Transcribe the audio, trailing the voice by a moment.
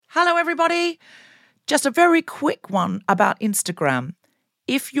Hello, everybody. Just a very quick one about Instagram.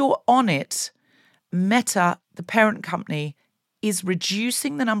 If you're on it, Meta, the parent company, is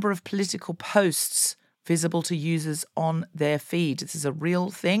reducing the number of political posts visible to users on their feed. This is a real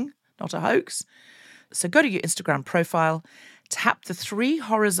thing, not a hoax. So go to your Instagram profile, tap the 3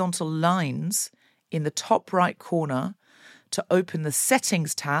 horizontal lines in the top right corner to open the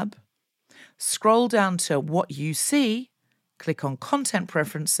Settings tab, scroll down to What You See, click on Content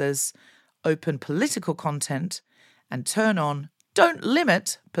Preferences, open Political Content, and turn on Don't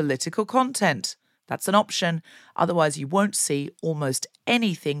Limit Political Content. That's an option. Otherwise, you won't see almost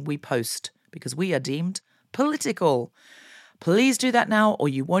anything we post because we are deemed political. Please do that now, or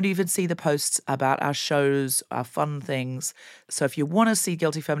you won't even see the posts about our shows, our fun things. So if you want to see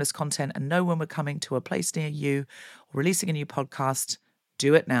Guilty Feminist content and know when we're coming to a place near you or releasing a new podcast,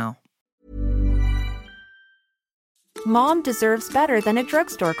 do it now. Mom deserves better than a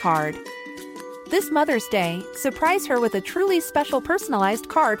drugstore card. This Mother's Day, surprise her with a truly special personalized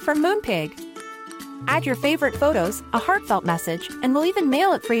card from Moonpig. Add your favorite photos, a heartfelt message, and we'll even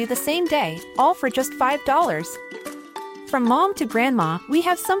mail it for you the same day, all for just $5. From mom to grandma, we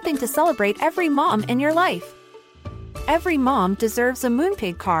have something to celebrate every mom in your life. Every mom deserves a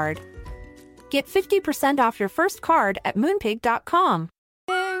Moonpig card. Get 50% off your first card at moonpig.com.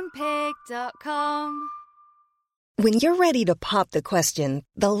 Moonpig.com. When you're ready to pop the question,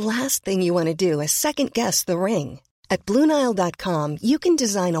 the last thing you want to do is second-guess the ring. At BlueNile.com, you can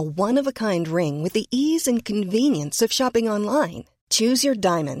design a one-of-a-kind ring with the ease and convenience of shopping online. Choose your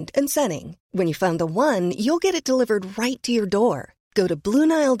diamond and setting. When you find the one, you'll get it delivered right to your door. Go to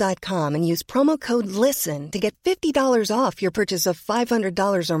BlueNile.com and use promo code LISTEN to get $50 off your purchase of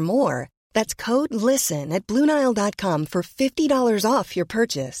 $500 or more. That's code LISTEN at BlueNile.com for $50 off your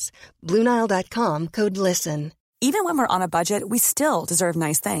purchase. BlueNile.com, code LISTEN. Even when we're on a budget, we still deserve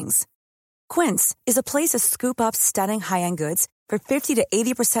nice things. Quince is a place to scoop up stunning high-end goods for 50 to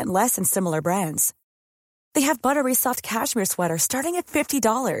 80% less than similar brands. They have buttery soft cashmere sweaters starting at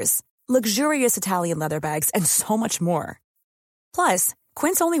 $50, luxurious Italian leather bags, and so much more. Plus,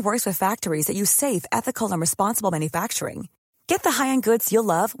 Quince only works with factories that use safe, ethical, and responsible manufacturing. Get the high-end goods you'll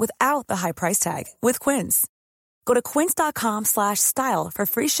love without the high price tag with Quince. Go to quince.com/style for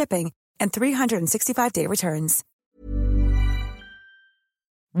free shipping and 365-day returns.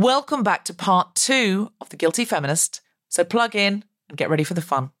 Welcome back to part 2 of The Guilty Feminist. So plug in and get ready for the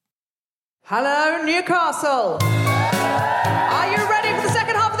fun. Hello, Newcastle. Are you ready for the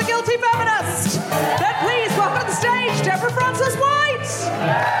second half of The Guilty Feminist? Then please welcome to the stage, Deborah Frances-White.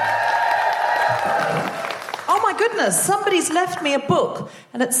 Oh my goodness, somebody's left me a book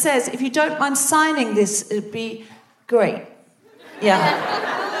and it says, if you don't mind signing this, it'd be great.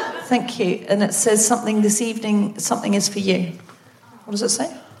 Yeah. Thank you. And it says something this evening, something is for you. What does it say?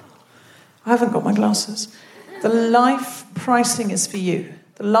 I haven't got my glasses. The life pricing is for you.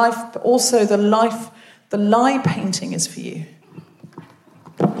 The lie painting is for you.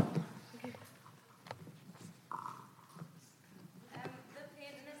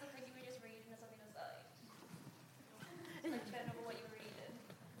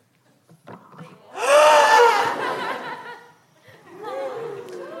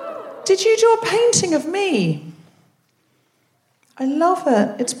 Did you do a painting of me? I love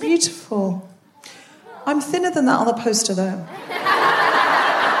it. It's beautiful. I'm thinner than that other poster, though.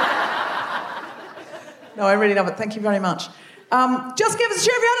 No, I really love it. Thank you very much. Just give us a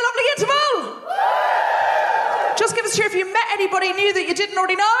cheer if you had a lovely interval. Just give us a cheer if you met anybody new that you didn't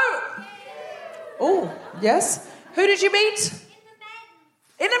already know. Oh, yes. Who did you meet?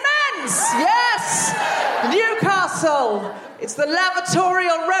 In the men's. Yes. Newcastle. It's the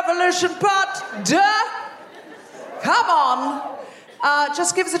lavatorial revolution, but duh. Come on.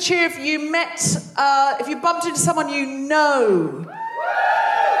 Just give us a cheer if you if you bumped into someone you know.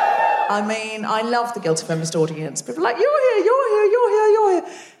 I mean, I love the Guilty Feminist audience. People are like, you're here.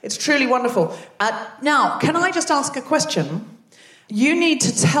 It's truly wonderful. Now, can I just ask a question? You need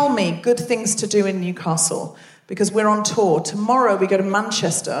to tell me good things to do in Newcastle because we're on tour. Tomorrow we go to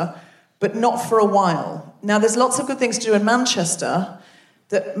Manchester, but not for a while. Now, there's lots of good things to do in Manchester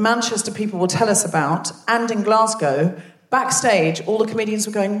that Manchester people will tell us about, and in Glasgow. Backstage, all the comedians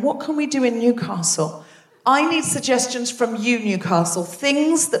were going, what can we do in Newcastle? I need suggestions from you, Newcastle,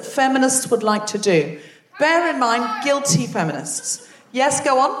 things that feminists would like to do. Bear in mind, guilty feminists. Yes,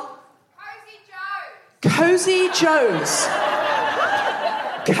 go on. Cozy Joe's.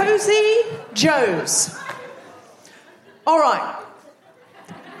 Cozy Joe's. All right.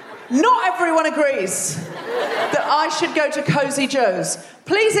 Not everyone agrees that I should go to Cozy Joe's.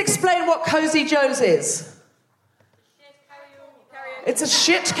 Please explain what Cozy Joe's is. It's a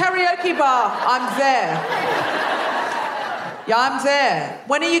shit karaoke bar. I'm there. Yeah, I'm there.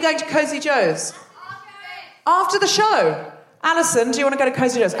 When are you going to Cozy Joe's? After the show. Alison, do you want to go to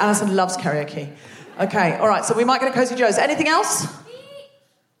Cozy Joe's? Alison loves karaoke. Okay, all right, so we might go to Cozy Joe's. Anything else?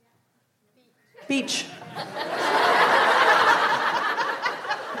 Beach.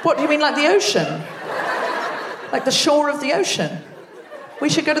 What, do you mean like the ocean? Like the shore of the ocean? We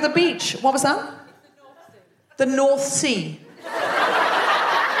should go to the beach. What was that? The North Sea.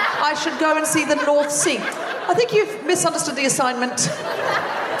 I should go and see the North Sea. I think you've misunderstood the assignment.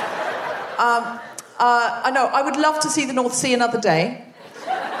 I know, I would love to see the North Sea another day.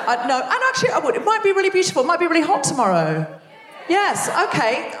 No, and actually I would. It might be really beautiful. It might be really hot tomorrow. Yes,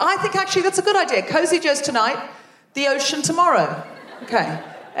 okay. I think actually that's a good idea. Cozy Joe's tonight, the ocean tomorrow. Okay.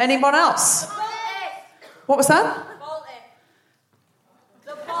 Anyone else? What was that?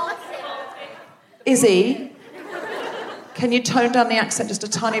 The Baltic. Izzy, can you tone down the accent just a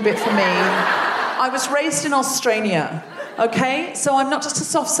tiny bit for me? I was raised in Australia, okay? So I'm not just a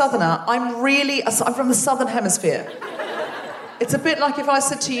soft southerner. I'm from the southern hemisphere. It's a bit like if I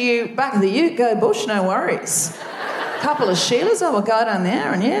said to you, back in the Ute, go bush, no worries. Couple of Sheilas, we'll go down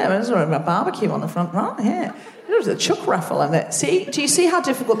there, and yeah, there's a barbecue on the front, right? Yeah. There's a chuck raffle in there. See? Do you see how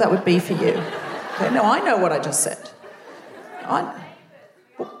difficult that would be for you? Okay, no, I know what I just said. I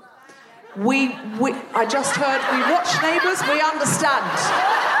just heard, we watch Neighbours, we understand.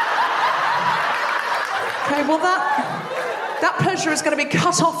 Okay, well that pleasure is going to be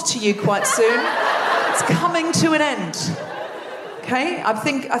cut off to you quite soon. It's coming to an end. Okay, I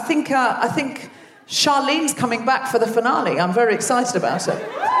think Charlene's coming back for the finale. I'm very excited about it.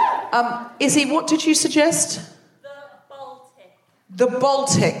 Izzy, what did you suggest? The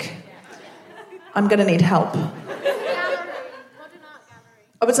Baltic. I'm going to need help.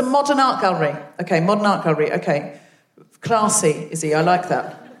 Oh, it's a modern art gallery. Okay, modern art gallery. Okay. Classy, Izzy. I like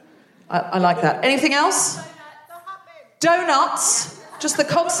that. I like that. Anything else? Donuts. Just the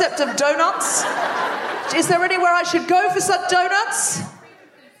concept of donuts. Is there anywhere I should go for such donuts?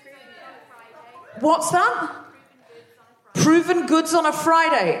 What's that? Proven goods on a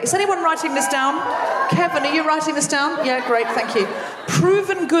Friday. Is anyone writing this down? Kevin, are you writing this down? Yeah, great, thank you.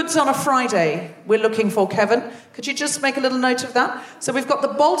 Proven goods on a Friday we're looking for, Kevin. Could you just make a little note of that? So we've got the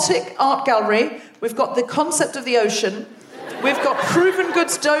Baltic Art Gallery, we've got the concept of the ocean, we've got Proven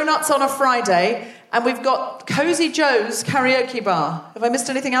Goods Donuts on a Friday, and we've got Cozy Joe's Karaoke Bar. Have I missed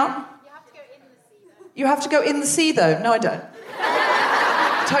anything out? You have to go in the sea, though. No, I don't.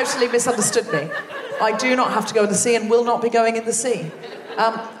 Totally misunderstood me. I do not have to go in the sea and will not be going in the sea.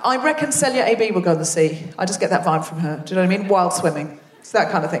 I reckon Celya AB will go in the sea. I just get that vibe from her. Do you know what I mean? Wild swimming. It's that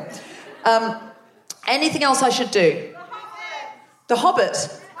kind of thing. Anything else I should do? The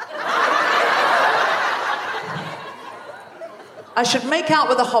Hobbit. I should make out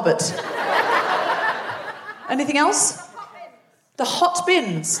with a Hobbit. Anything else? The hot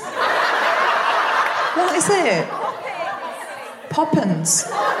bins. What is it? Poppins.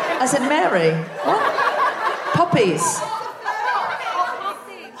 As in Mary. What? Poppies.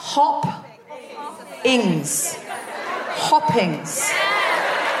 Hop-ings. Hoppings.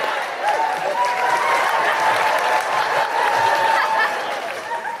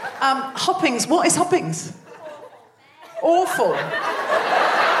 Hoppings. What is hoppings? Awful.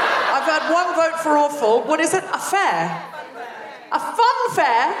 I've had one vote for awful. What is it? A fair. A fun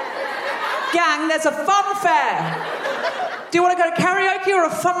fair? Gang, there's a fun fair. Do you want to go to karaoke or a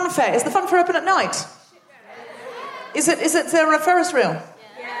fun fair? Is the fun fair open at night? Is there a Ferris wheel?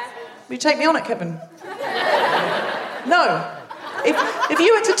 Yeah. Will you take me on it, Kevin? No. If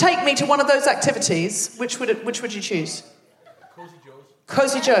you were to take me to one of those activities, which would you choose? Cozy Joe's.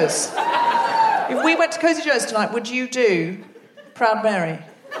 Cozy Joe's. If we went to Cozy Joe's tonight, would you do Proud Mary?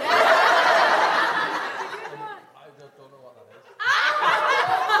 I don't know what that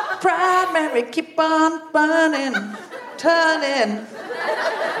is. Proud Mary, keep on burning, turning,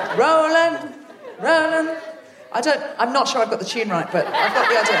 rolling. I'm not sure I've got the tune right, but I've got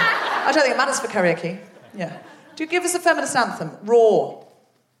the idea. I don't think it matters for karaoke. Yeah. Do you give us a feminist anthem? Raw.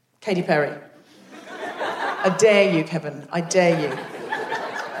 Katy Perry. I dare you, Kevin. I dare you.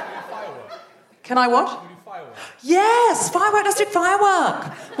 Can I what? Firework. Yes, firework. Let's do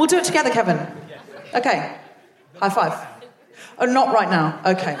firework. We'll do it together, Kevin. Okay. High five. Oh, not right now.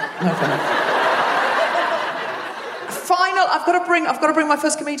 Okay. No, fair enough. Final. I've got to bring my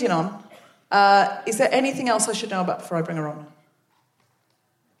first comedian on. Is there anything else I should know about before I bring her on?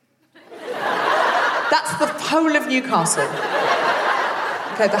 That's the whole of Newcastle.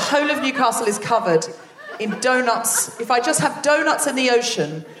 Okay, the whole of Newcastle is covered in donuts. If I just have donuts in the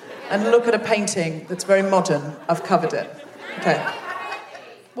ocean and look at a painting that's very modern, I've covered it. Okay.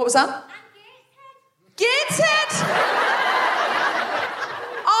 What was that? Gateshead!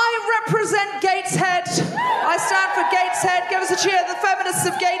 I represent Gateshead. I stand for Gateshead. Give us a cheer, the feminists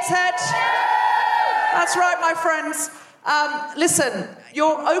of Gateshead. That's right, my friends. Listen,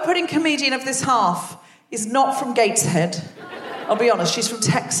 your opening comedian of this half is not from Gateshead. I'll be honest, she's from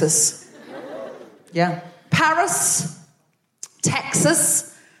Texas. Yeah. Paris,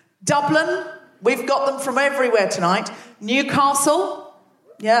 Texas, Dublin. We've got them from everywhere tonight. Newcastle.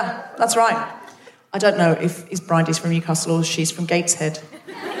 Yeah, that's right. I don't know if Bridie's from Newcastle or she's from Gateshead.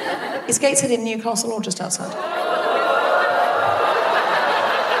 Is Gateshead in Newcastle or just outside?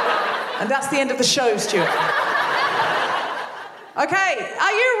 And that's the end of the show, Stuart. Okay,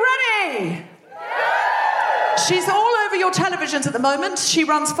 are you ready? She's all over your televisions at the moment. She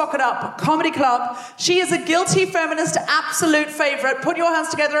runs Fuck It Up Comedy Club. She is a guilty feminist absolute favourite. Put your hands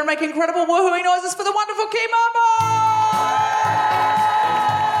together and make incredible woohooing noises for the wonderful Kemah Bob!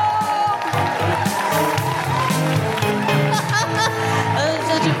 Oh,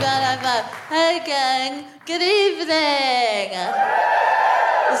 such a bad high five. Hey, gang. Good evening.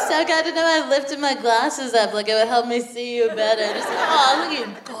 It's so good to know I lifted my glasses up like it would help me see you better. Just, oh, look at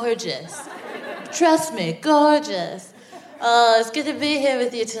you, gorgeous. Trust me, gorgeous. Oh, it's good to be here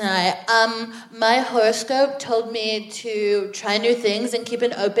with you tonight. My horoscope told me to try new things and keep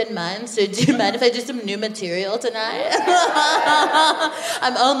an open mind, so do you mind if I do some new material tonight?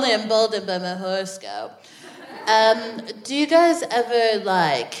 I'm only emboldened by my horoscope. Do you guys ever,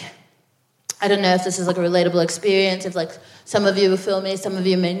 I don't know if this is a relatable experience, if some of you will feel me, some of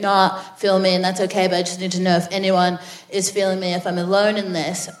you may not feel me, and that's okay, but I just need to know if anyone is feeling me, if I'm alone in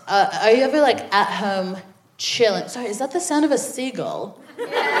this. Are you ever at home chilling? Sorry, is that the sound of a seagull?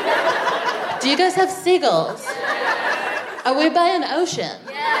 Do you guys have seagulls? Are we by an ocean?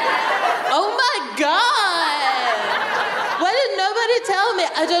 Oh my God! Why did nobody tell me?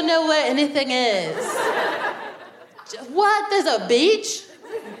 I don't know where anything is. What? There's a beach?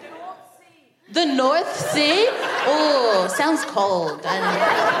 The North Sea? Oh, sounds cold.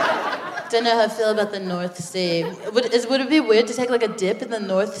 I don't know how I feel about the North Sea. Would it be weird to take a dip in the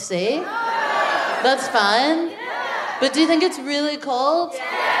North Sea? That's fine. Yeah. But do you think it's really cold?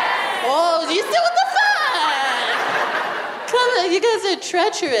 Yeah. Oh, you still with the fun? Come on, you guys are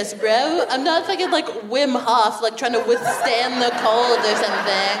treacherous, bro. I'm not Wim Hof, trying to withstand the cold or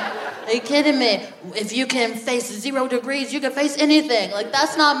something. Are you kidding me? If you can face 0 degrees, you can face anything.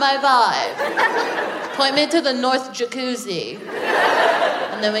 That's not my vibe. Point me to the North Jacuzzi.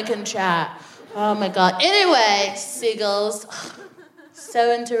 And then we can chat. Oh my God. Anyway, seagulls.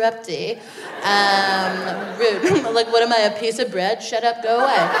 So interrupty. Rude. What am I, a piece of bread? Shut up, go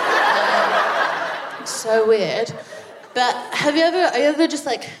away. So weird. But are you ever just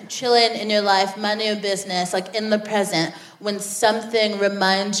chilling in your life, minding your business, in the present, when something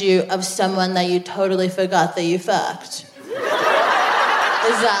reminds you of someone that you totally forgot that you fucked? Is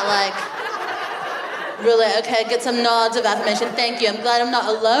that really? Okay, get some nods of affirmation. Thank you. I'm glad I'm not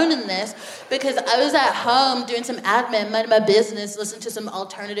alone in this, because I was at home doing some admin, minding my business, listening to some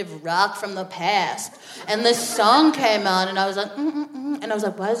alternative rock from the past. And this song came on, and I was like, And I was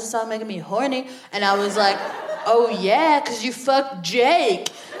like, why is this song making me horny? And I was like, oh yeah, because you fucked Jake.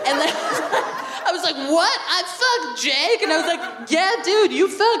 And then I was like, what? I fucked Jake? And I was like, yeah, dude, you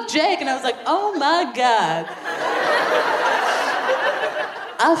fucked Jake. And I was like, oh my God.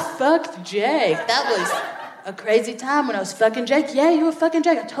 I fucked Jake. That was a crazy time when I was fucking Jake. Yeah, you were fucking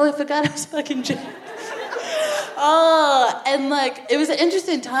Jake. I totally forgot I was fucking Jake. Oh, and it was an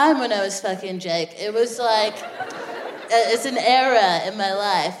interesting time when I was fucking Jake. It was it's an era in my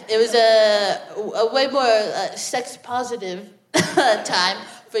life. It was a way more sex-positive time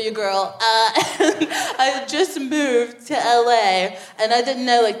for your girl. I had just moved to LA, and I didn't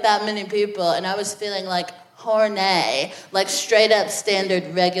know that many people, and I was feeling horny, straight up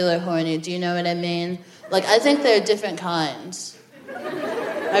standard regular horny. Do you know what I mean? I think there are different kinds.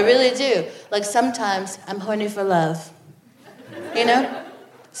 I really do. Sometimes I'm horny for love. You know?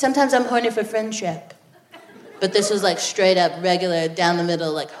 Sometimes I'm horny for friendship. But this was straight up regular, down the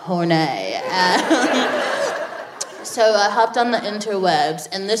middle, horny. So I hopped on the interwebs,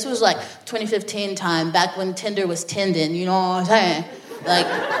 and this was 2015 time, back when Tinder was tending, you know what I'm saying?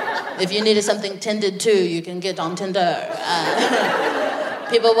 If you needed something tended to, you can get on Tinder.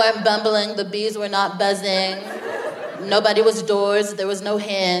 People weren't bumbling, the bees were not buzzing, nobody was doors, there was no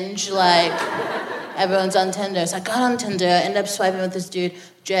hinge, everyone's on Tinder. So I got on Tinder, ended up swiping with this dude,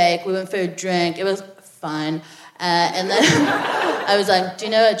 Jake, we went for a drink, it was fine. And then I was like, do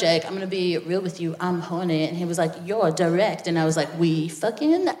you know what, Jake? I'm going to be real with you. I'm horny. And he was like, you're direct. And I was like, we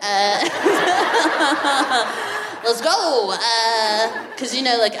fucking? Let's go. Because, you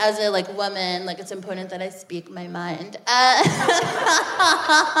know, like, as a, like, woman, like, it's important that I speak my mind.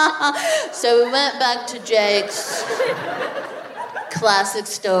 So we went back to Jake's. Classic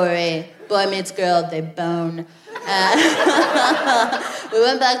story. Boy meets girl, they bone. We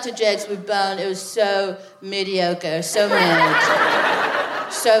went back to Jake's, we boned. It was so mediocre, so mid.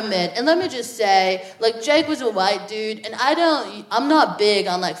 So mid. And let me just say, like, Jake was a white dude, and I'm not big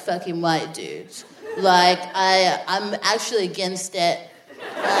on, like, fucking white dudes. Like, I'm actually against it.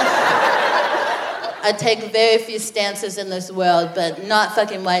 I take very few stances in this world, but not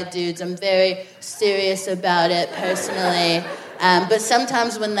fucking white dudes. I'm very serious about it, personally. But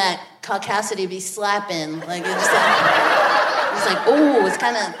sometimes when that caucasity be slapping, like, it's like, oh,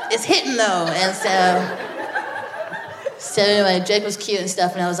 it's hitting though. And so anyway, Jake was cute and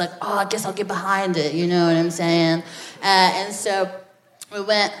stuff, and I was like, oh, I guess I'll get behind it, you know what I'm saying? And so we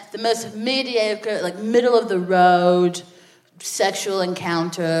went the most mediocre, like, middle of the road sexual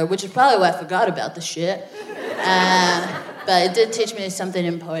encounter, which is probably why I forgot about the shit. But it did teach me something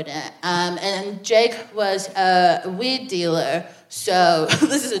important. And Jake was a weed dealer, so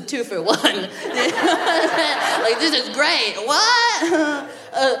this is a 2-for-1. Like, this is great. What?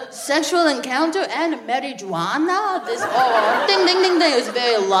 Sexual encounter and marijuana? Ding, ding, ding, ding. It was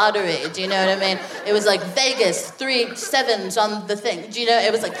very lottery, do you know what I mean? It was like Vegas, 3 7s on the thing. Do you know?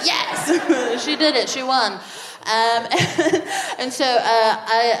 It was like, yes! She did it, she won. And so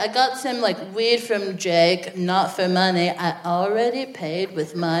I got some, like, weed from Jake, not for money. I already paid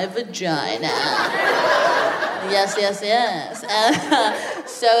with my vagina. Yes.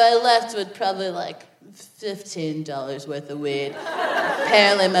 So I left with probably, like, $15 worth of weed.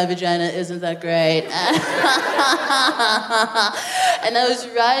 Apparently my vagina isn't that great. And I was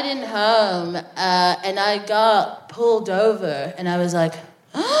riding home, and I got pulled over, and I was like,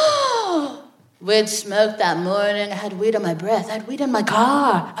 oh! We'd smoked that morning. I had weed on my breath. I had weed in my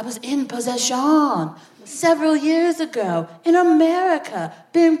car. I was in possession several years ago in America,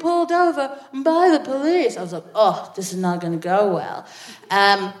 being pulled over by the police. I was like, oh, this is not going to go well.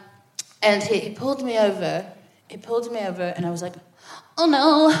 And he pulled me over. And I was like, oh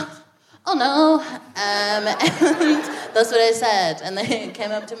no. And that's what I said. And then he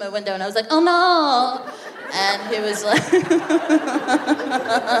came up to my window, and I was like, oh no. And he was like,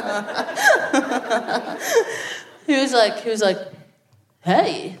 he was like,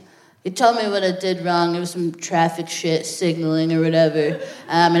 hey. He told me what I did wrong. It was some traffic shit, signaling or whatever.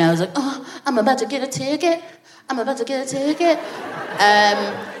 And I was like, oh, I'm about to get a ticket. And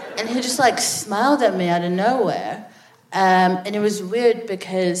he just, like, smiled at me out of nowhere. And it was weird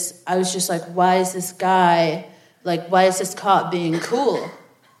because I was just like, why is this cop being cool?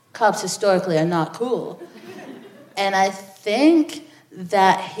 Cops historically are not cool. And I think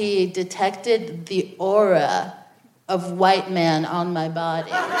that he detected the aura of white man on my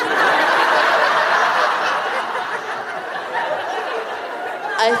body.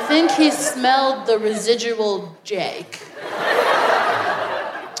 I think he smelled the residual Jake.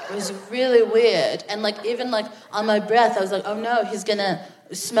 It was really weird. And, like, even, like, on my breath, I was like, oh no, he's gonna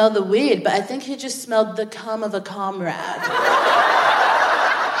smell the weed. But I think he just smelled the cum of a comrade.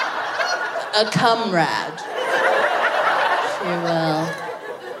 A comrade, if you will.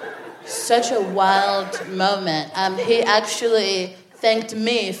 Such a wild moment. He actually thanked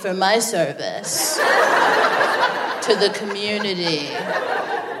me for my service to the community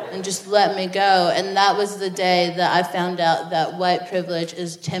and just let me go. And that was the day that I found out that white privilege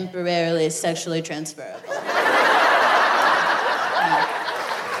is temporarily sexually transferable.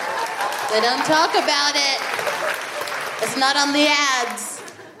 They don't talk about it. It's not on the ads.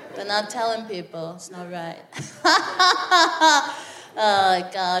 They're not telling people. It's not right. Oh,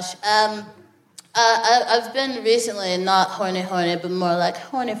 gosh. I've been recently not horny, but more like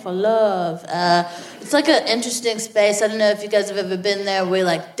horny for love. It's like an interesting space. I don't know if you guys have ever been there where you're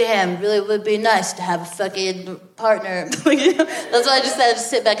like, damn, really would be nice to have a fucking partner. That's why I just said,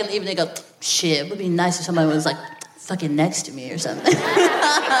 sit back in the evening and go, shit, it would be nice if somebody was like fucking next to me or something.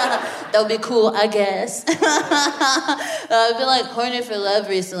 That would be cool, I guess. I've been like horny for love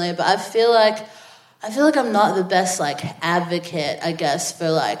recently, but I feel like I'm not the best, like, advocate, I guess,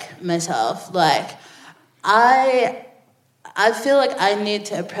 for, like, myself. Like, I feel like I need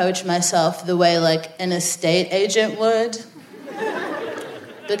to approach myself the way, like, an estate agent would.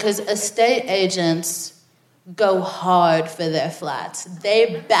 Because estate agents go hard for their flats.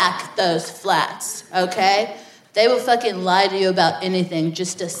 They back those flats, okay? They will fucking lie to you about anything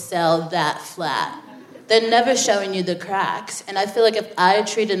just to sell that flat. They're never showing you the cracks. And I feel like if I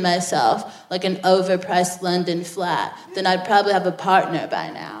treated myself like an overpriced London flat, then I'd probably have a partner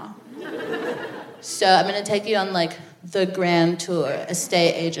by now. So I'm going to take you on, like, the grand tour,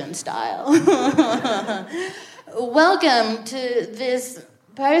 estate agent style. Welcome to this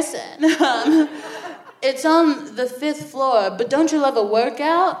person. It's on the 5th floor, but don't you love a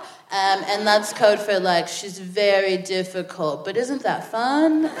workout? And that's code for, like, she's very difficult, but isn't that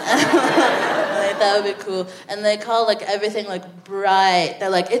fun? Like, that would be cool. And they call, like, everything, like, bright. They're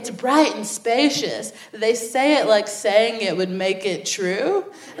like, it's bright and spacious. They say it like saying it would make it true.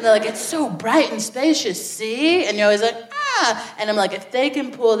 And they're like, it's so bright and spacious, see? And you're always like, ah. And I'm like, if they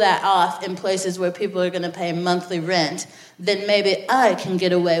can pull that off in places where people are going to pay monthly rent, then maybe I can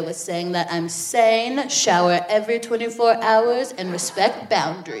get away with saying that I'm sane, shower every 24 hours, and respect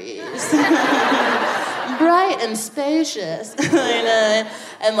boundaries. Bright and spacious, you know?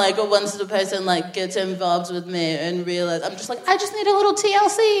 And, like, once the person, like, gets involved with me and realizes, I'm just like, I just need a little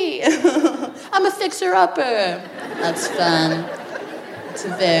TLC. I'm a fixer-upper. That's fun. It's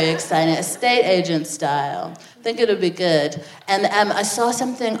very exciting. Estate agent style. I think it'll be good. And I saw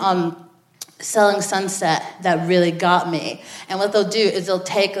something on Selling Sunset that really got me. And what they'll do is they'll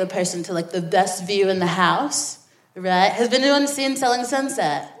take the person to, like, the best view in the house, right? Has anyone seen Selling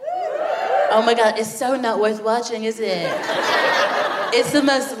Sunset? Oh my God, it's so not worth watching, is it? It's the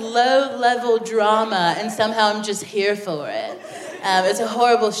most low-level drama, and somehow I'm just here for it. It's a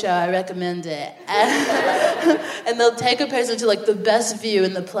horrible show, I recommend it. And they'll take a person to, like, the best view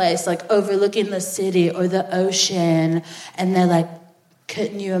in the place, like, overlooking the city or the ocean, and they're like,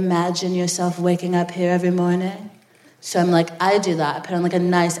 couldn't you imagine yourself waking up here every morning? So I'm like, I do that. I put on, like, a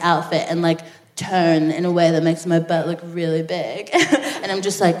nice outfit and, like, turn in a way that makes my butt look really big. And I'm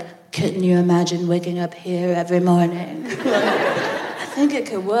just like, couldn't you imagine waking up here every morning? I think it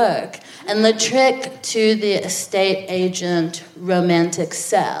could work. And the trick to the estate agent romantic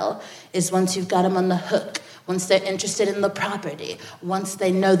sell is once you've got them on the hook, once they're interested in the property, once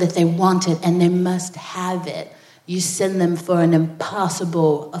they know that they want it and they must have it, you send them for an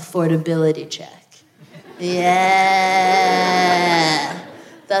impossible affordability check. Yeah.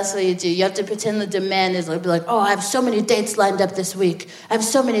 That's what you do. You have to pretend the demand is like, be like, oh, I have so many dates lined up this week. I have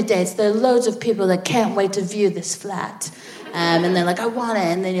so many dates. There are loads of people that can't wait to view this flat. And they're like, I want it.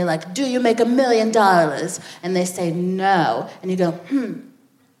 And then you're like, do you make $1 million? And they say no. And you go,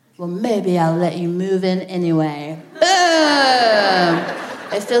 well, maybe I'll let you move in anyway. Boom!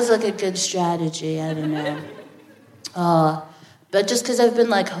 It feels like a good strategy. I don't know. But just because I've been,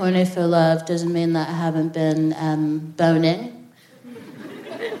 like, horny for love doesn't mean that I haven't been boning.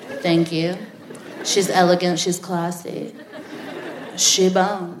 Thank you. She's elegant, she's classy. She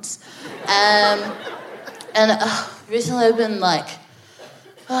bones. Recently I've been, like,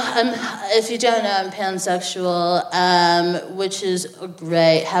 if you don't know, I'm pansexual, which is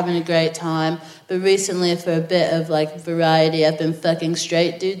great, having a great time. But recently, for a bit of, like, variety, I've been fucking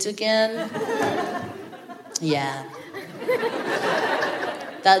straight dudes again. Yeah.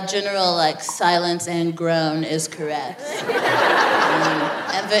 That general, like, silence and groan is correct.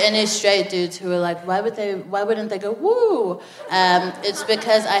 And for any straight dudes who are like, why wouldn't they go, woo? It's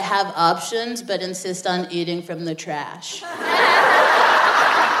because I have options, but insist on eating from the trash.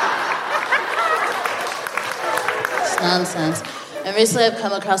 It's nonsense. And recently I've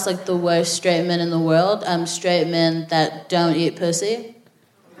come across, like, the worst straight men in the world. Straight men that don't eat pussy.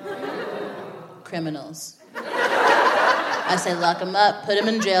 Criminals. I say lock them up, put them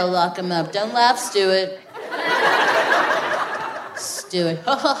in jail, lock them up. Don't laugh, Stuart. Stuart.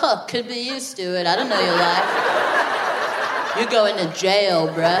 Ho, ho, ho. Could be you, Stuart. I don't know your life. You're going to jail,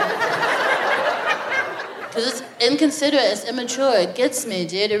 bruh. Because it's inconsiderate, it's immature, it gets me,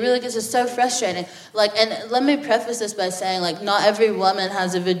 dude. It really gets, it's so frustrating. Like, and let me preface this by saying, like, not every woman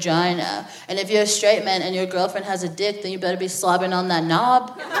has a vagina. And if you're a straight man and your girlfriend has a dick, then you better be slobbing on that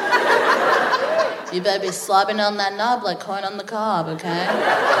knob. You better be slobbing on that knob like corn on the cob, okay?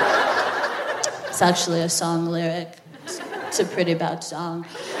 It's actually a song lyric. It's a pretty bad song.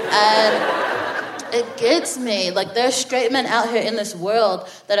 And it gets me. Like, there are straight men out here in this world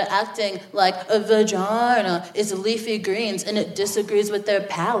that are acting like a vagina is leafy greens and it disagrees with their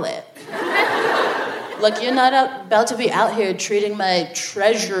palate. Like, you're not about to be out here treating my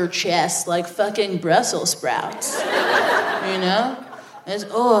treasure chest like fucking Brussels sprouts. You know? It's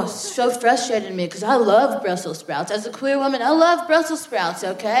so frustrating me because I love Brussels sprouts. As a queer woman, I love Brussels sprouts,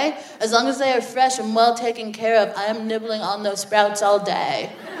 okay? As long as they are fresh and well taken care of, I am nibbling on those sprouts all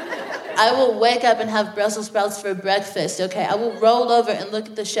day. I will wake up and have Brussels sprouts for breakfast, okay? I will roll over and look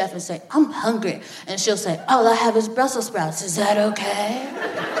at the chef and say, I'm hungry. And she'll say, all I have is Brussels sprouts. Is that okay?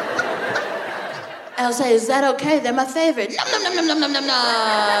 And I'll say, is that okay? They're my favorite. Nom, nom, nom, nom, nom, nom, nom, nom.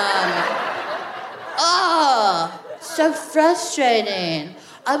 Oh, so frustrating.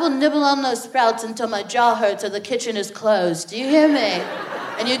 I will nibble on those sprouts until my jaw hurts or the kitchen is closed. Do you hear me?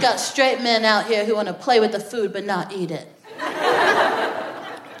 And you got straight men out here who want to play with the food but not eat it.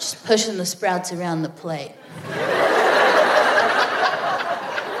 Just pushing the sprouts around the plate.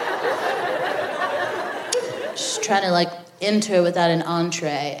 Just trying to, like, enter without an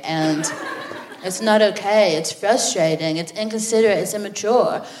entree, and it's not okay. It's frustrating. It's inconsiderate. It's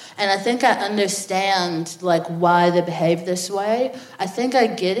immature. And I think I understand, like, why they behave this way. I think I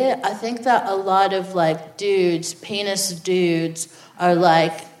get it. I think that a lot of, like, dudes, penis dudes, are,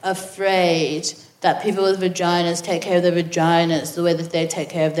 like, afraid that people with vaginas take care of their vaginas the way that they take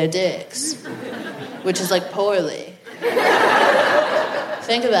care of their dicks, which is, like, poorly.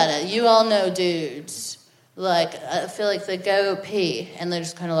 Think about it. You all know dudes. Like, I feel like they go pee, and they're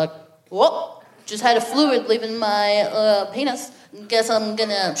just kind of like, whoa, just had a fluid leaving my penis. Guess I'm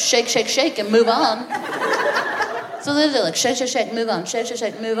gonna shake, shake, shake, and move on. So they're like, shake, shake, shake, move on, shake, shake,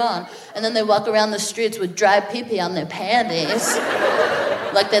 shake, move on. And then they walk around the streets with dry pee-pee on their panties,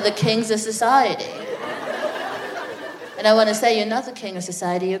 like they're the kings of society. And I want to say, you're not the king of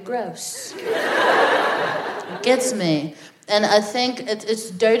society, you're gross. It gets me. And I think it's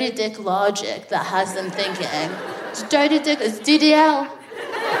dirty dick logic that has them thinking. It's dirty dick, it's DDL.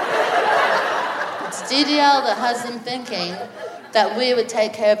 It's DDL that has them thinking that we would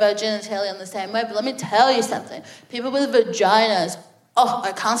take care of our genitalia in the same way. But let me tell you something. People with vaginas,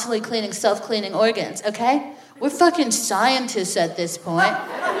 are constantly cleaning self-cleaning organs, okay? We're fucking scientists at this point.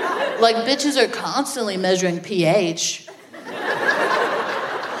 Like, bitches are constantly measuring pH.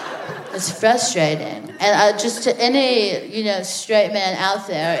 It's frustrating. And just to any, straight man out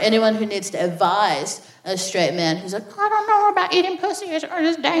there, anyone who needs to advise a straight man who's like, I don't know about eating pussy,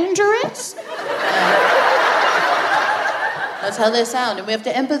 it's dangerous. That's how they sound, and we have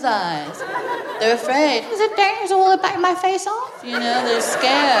to empathize. They're afraid. Is it dangerous? Will it bite my face off? They're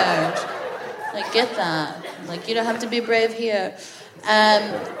scared. Like, get that. Like, you don't have to be brave here.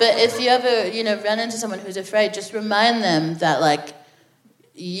 But if you ever, run into someone who's afraid, just remind them that, like,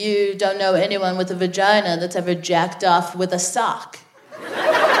 you don't know anyone with a vagina that's ever jacked off with a sock.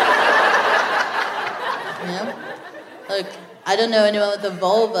 Like, I don't know anyone with a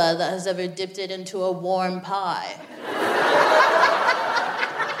vulva that has ever dipped it into a warm pie.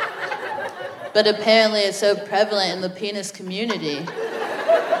 But apparently it's so prevalent in the penis community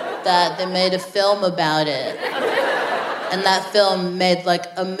that they made a film about it. And that film made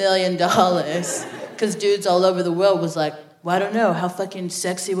like $1 million. Because dudes all over the world was like, well, I don't know, how fucking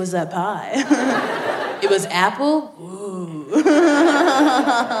sexy was that pie? It was apple? Ooh.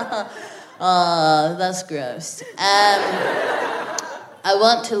 Oh, that's gross. I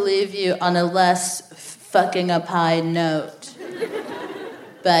want to leave you on a less fucking up high note.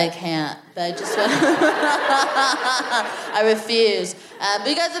 But I can't. But I just want I refuse. But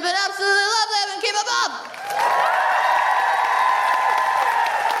you guys have been absolutely lovely. I've been Kemah Bob.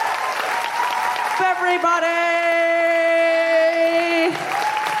 Everybody!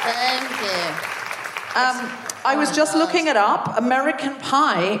 Thank you. I was just looking it up. American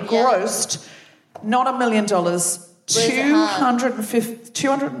Pie grossed not $1 million,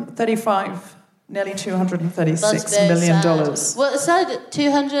 235, nearly $236 million. Well, it said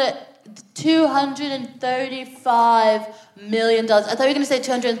 $235 million. I thought you were going to say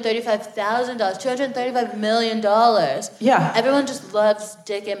 $235,000. $235 million. Yeah. Everyone just loves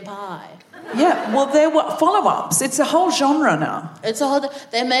dick and pie. Yeah, well, there were follow-ups. It's a whole genre now. It's a whole...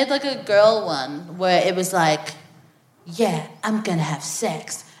 They made, like, a girl one where it was like, yeah, I'm gonna have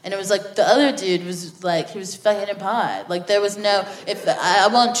sex. And it was like, the other dude was like, he was fucking a pie. Like, there was no... If I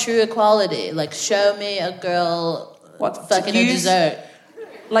want true equality. Like, show me a girl fucking a dessert.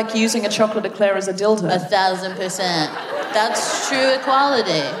 Like using a chocolate eclair as a dildo. 1,000%. That's true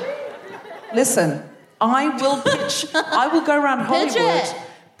equality. Listen, I will pitch... I will go around Hollywood...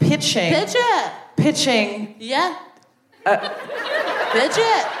 Pitch it. Pitching. Yeah. Pitch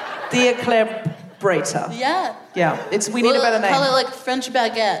it. The eclair brater. Yeah. Yeah. We need a better name. Call it like French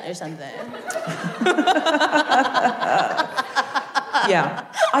baguette or something. Yeah.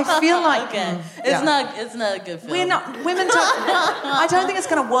 I feel like it's not a good film. Women don't I don't think it's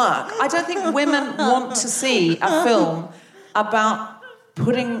gonna work. I don't think women want to see a film about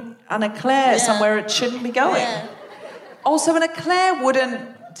putting an eclair somewhere it shouldn't be going. Yeah. Also, an eclair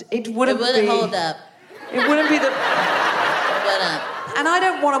wouldn't hold up. It wouldn't be the... It wouldn't. And I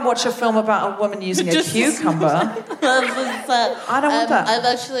don't want to watch a film about a woman using a cucumber. I don't want that. I've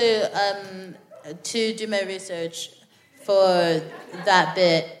actually, to do my research for that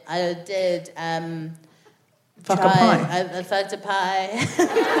bit, I did... Fuck a pie. I fucked a pie.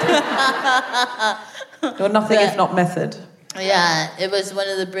 You're nothing if not method. Yeah, it was one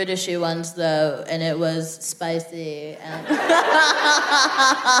of the Britishy ones, though, and it was spicy. And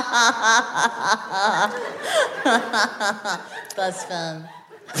that's fun.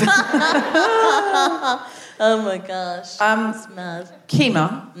 Oh, my gosh. It's mad.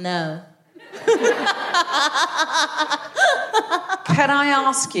 Kemah, No. can I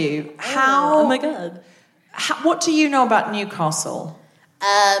ask you, how... Oh, my God. What do you know about Newcastle?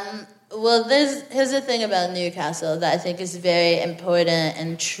 Well, here's the thing about Newcastle that I think is very important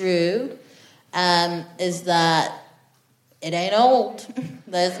and true, is that it ain't old.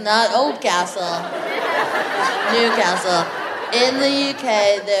 There's not Old Castle. Newcastle. In the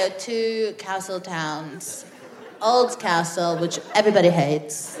UK, there are 2 castle towns. Old Castle, which everybody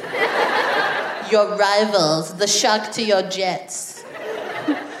hates. Your rivals, the shark to your jets.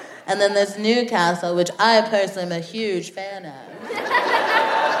 And then there's Newcastle, which I personally am a huge fan of.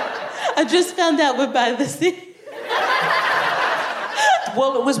 I just found out we're by the sea.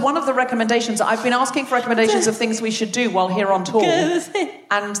 Well, it was one of the recommendations. I've been asking for recommendations of things we should do while here on tour.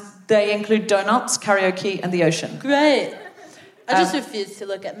 And they include donuts, karaoke, and the ocean. Great. I just refuse to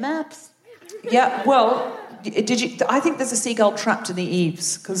look at maps. Yeah, well, did you? I think there's a seagull trapped in the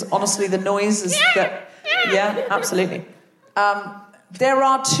eaves, because honestly, the noise is that... Yeah, absolutely. There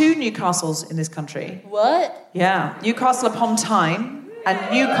are 2 Newcastles in this country. What? Yeah, Newcastle upon Tyne and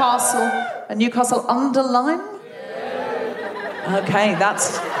Newcastle under Lyme. Okay,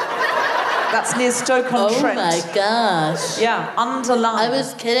 that's near Stoke-on-Trent. Oh my gosh. Yeah, under Lyme. I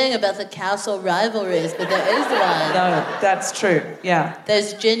was kidding about the castle rivalries, but there is one. No, that's true. Yeah.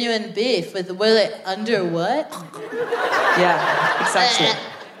 There's genuine beef with under what? Yeah, exactly.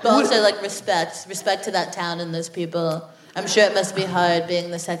 But also like respect to that town and those people. I'm sure it must be hard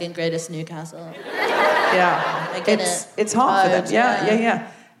being the second greatest Newcastle. Yeah, I get it. It's hard for them.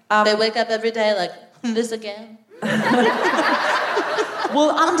 Yeah. They wake up every day like, this again.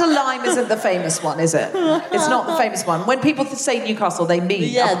 Well, under Lyme isn't the famous one, is it? It's not the famous one. When people say Newcastle, they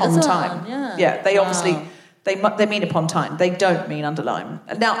mean upon Tyne. Yeah, they obviously they mean upon Tyne. They don't mean under Lyme.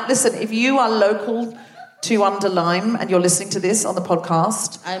 Now, listen, if you are local to under Lyme and you're listening to this on the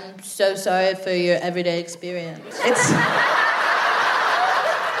podcast, I'm so sorry for your everyday experience.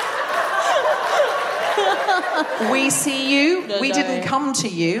 We see you. No, we sorry. didn't come to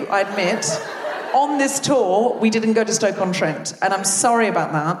you, I admit. On this tour, we didn't go to Stoke-on-Trent, and I'm sorry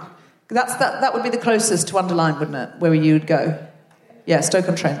about that. That would be the closest to under Lyme, wouldn't it? Where you would go. Yeah,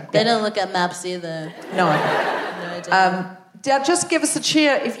 Stoke-on-Trent. They don't look at maps either. No. No idea. Just give us a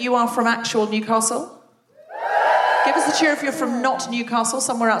cheer if you are from actual Newcastle. Give us a cheer if you're from not Newcastle,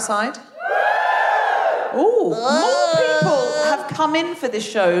 somewhere outside. Ooh, more people have come in for this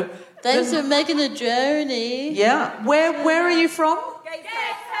show. Thanks for making a journey. Yeah. Where are you from?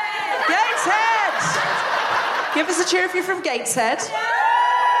 Gateshead! Give us a cheer if you're from Gateshead.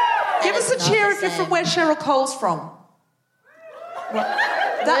 Give us a cheer if you're from where Cheryl Cole's from.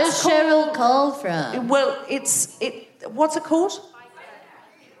 Where's Cheryl Cole from? Well, what's it called?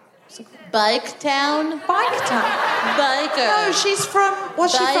 Bike Town? Bike Town. Biker. No, she's from...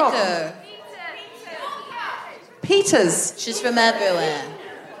 What's she from? Peters. She's from everywhere.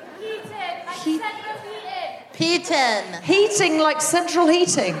 Heaton. Heating, like central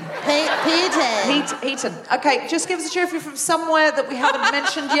heating. Heaton. Heaton. Okay, just give us a cheer if you're from somewhere that we haven't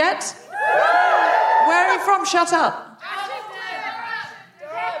mentioned yet. Where are you from? Shut up.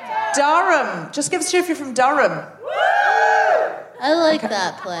 Durham. Just give us a cheer if you're from Durham. I like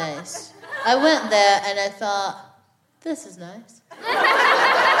that place. I went there and I thought, this is nice.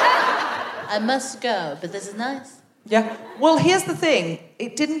 I must go, but this is nice. Yeah. Well, here's the thing.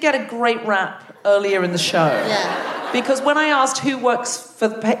 It didn't get a great rap earlier in the show. Yeah. Because when I asked who works for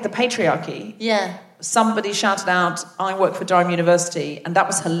the patriarchy, somebody shouted out, I work for Durham University, and that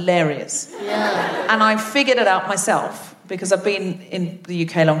was hilarious. Yeah. And I figured it out myself, because I've been in the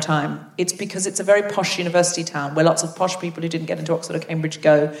UK a long time. It's because it's a very posh university town where lots of posh people who didn't get into Oxford or Cambridge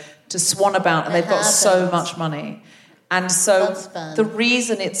go to swan about, and they've got so much money. And so the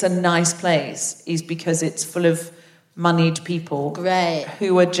reason it's a nice place is because it's full of moneyed people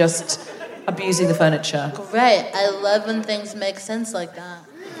who are just abusing the furniture. Great. I love when things make sense like that.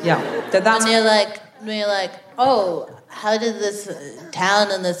 Yeah. When you're like, oh, how did this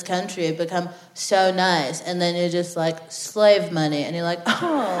town and this country become so nice? And then you're just like, slave money. And you're like,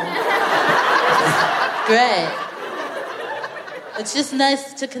 oh. Great. It's just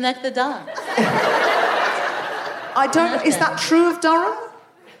nice to connect the dots. I don't... Is that true of Durham?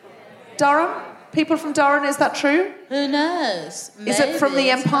 Durham? People from Durham, is that true? Who knows? Maybe. Is it from the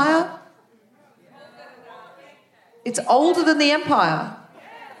Empire? It's older than the Empire.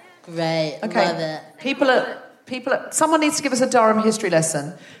 Great. Okay. Love it. People are... Someone needs to give us a Durham history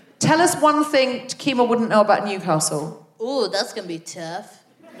lesson. Tell us one thing Kemah wouldn't know about Newcastle. Ooh, that's going to be tough.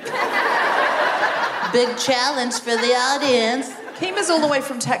 Big challenge for the audience. Kemah's all the way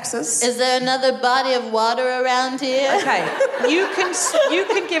from Texas. Is there another body of water around here? Okay, you can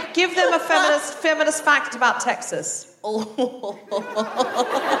give them a feminist fact about Texas.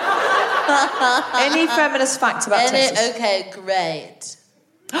 Any feminist facts about Texas? Okay, great.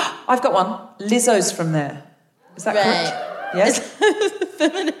 I've got one. Lizzo's from there. Is that correct? Yes.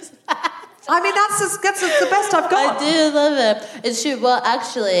 Feminist fact. I mean, that's the best I've got. I do love it. It's true. Well,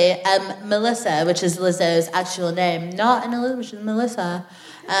 actually, Melissa, which is Lizzo's actual name, not an Elizabeth, she's Melissa.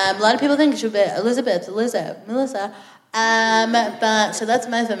 A lot of people think it should be Elizabeth, Melissa. But so that's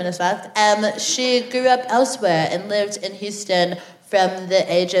my feminist fact. She grew up elsewhere and lived in Houston from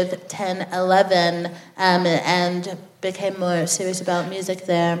the age of 10, 11, and became more serious about music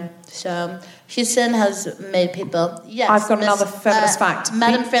there. So Houston has made people... Yes, I've got another feminist fact.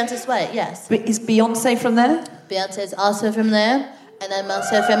 Madam Frances White, yes. Is Beyonce from there? Beyonce is also from there, and I'm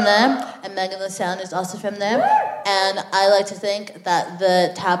also from there, and Megan Thee Stallion is also from there. And I like to think that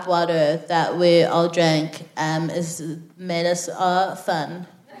the tap water that we all drank made us fun.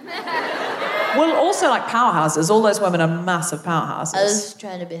 Well, also like powerhouses. All those women are massive powerhouses. I was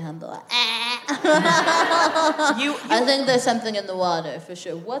trying to be humble. I think there's something in the water for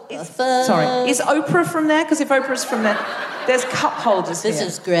sure. What the fuck? Sorry, is Oprah from there? Because if Oprah's from there, there's cup holders here. This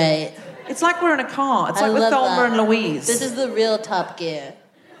is great. It's like we're in a car. It's like with Thelma and Louise. This is the real Top Gear.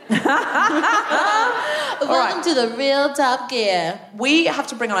 Welcome to the real Top Gear. We have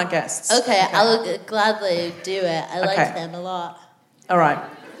to bring on our guests. Okay. I'll gladly do it. I like them a lot. All right.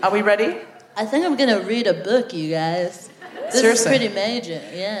 Are we ready? I think I'm going to read a book, you guys. This is pretty major,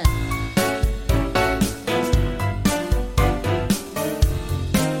 yeah.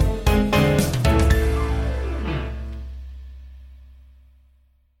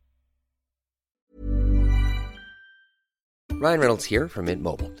 Ryan Reynolds here from Mint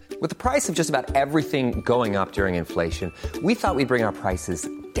Mobile. With the price of just about everything going up during inflation, we thought we'd bring our prices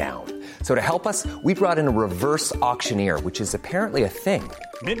down. So to help us, we brought in a reverse auctioneer, which is apparently a thing.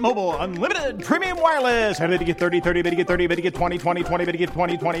 Mint Mobile Unlimited Premium Wireless. How to get 30, 30, bit to get 30, bit to get 20, 20, 20, bit to get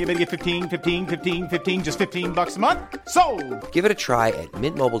 20, 20, bit to get 15, 15, 15, 15, just $15 a month? Sold! Give it a try at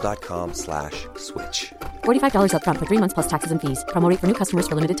mintmobile.com/switch. $45 up front for 3 months plus taxes and fees. Promo rate for new customers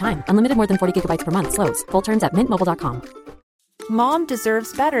for limited time. Unlimited more than 40 gigabytes per month. Slows full terms at mintmobile.com. Mom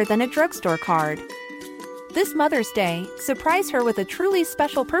deserves better than a drugstore card. This Mother's Day, surprise her with a truly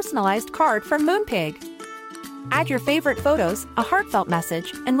special personalized card from Moonpig. Add your favorite photos, a heartfelt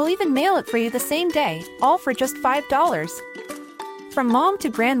message, and we'll even mail it for you the same day, all for just $5. From mom to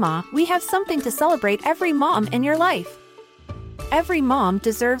grandma, we have something to celebrate every mom in your life. Every mom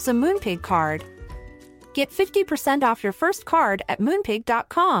deserves a Moonpig card. Get 50% off your first card at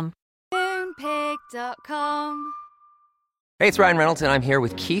moonpig.com. Moonpig.com. Hey, it's Ryan Reynolds, and I'm here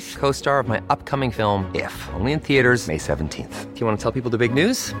with Keith, co-star of my upcoming film, If, only in theaters May 17th. Do you want to tell people the big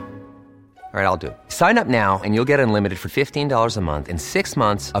news? All right, I'll do it. Sign up now and you'll get unlimited for $15 a month and 6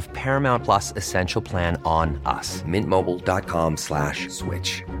 months of Paramount Plus Essential Plan on us.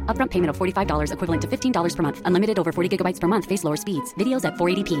 MintMobile.com/switch. Upfront payment of $45 equivalent to $15 per month. Unlimited over 40 gigabytes per month. Face lower speeds. Videos at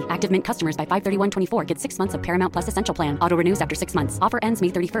 480p. Active Mint customers by 531.24 get 6 months of Paramount Plus Essential Plan. Auto renews after 6 months. Offer ends May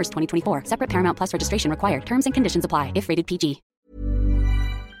 31st, 2024. Separate Paramount Plus registration required. Terms and conditions apply if rated PG.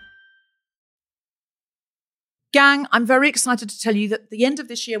 Gang, I'm very excited to tell you that at the end of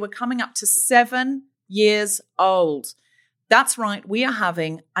this year, we're coming up to 7 years old. That's right, we are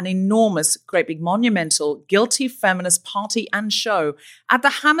having an enormous, great big monumental Guilty Feminist party and show at the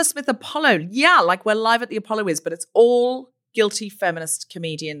Hammersmith Apollo. Yeah, like where Live at the Apollo is, but it's all Guilty Feminist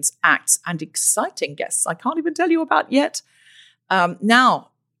comedians, acts, and exciting guests I can't even tell you about yet.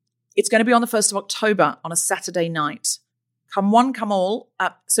 Now, it's going to be on the 1st of October on a Saturday night. Come one, come all.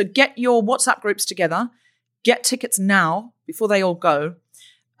 So get your WhatsApp groups together. Get tickets now before they all go,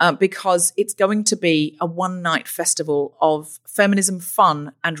 because it's going to be a one-night festival of feminism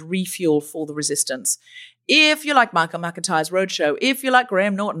fun and refuel for the resistance. If you like Michael McIntyre's Roadshow, if you like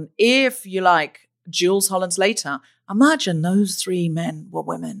Graham Norton, if you like Jules Holland-Slater, imagine those 3 men were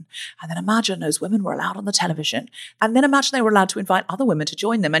women. And then imagine those women were allowed on the television. And then imagine they were allowed to invite other women to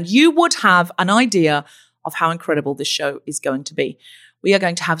join them. And you would have an idea of how incredible this show is going to be. We are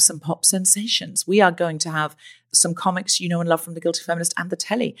going to have some pop sensations. We are going to have some comics you know and love from The Guilty Feminist and the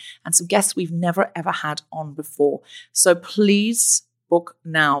telly, and some guests we've never, ever had on before. So please book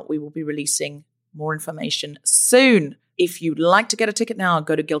now. We will be releasing more information soon. If you'd like to get a ticket now,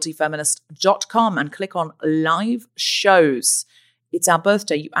 go to guiltyfeminist.com and click on live shows. It's our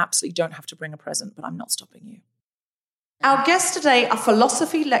birthday. You absolutely don't have to bring a present, but I'm not stopping you. Our guests today are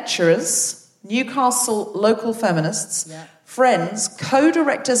philosophy lecturers, Newcastle local feminists, friends,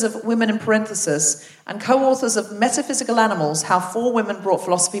 co-directors of Women in Parenthesis, and co-authors of Metaphysical Animals, How Four Women Brought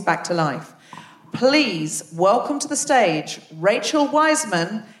Philosophy Back to Life. Please welcome to the stage Rachael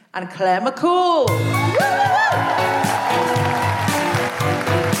Wiseman and Clare McCool.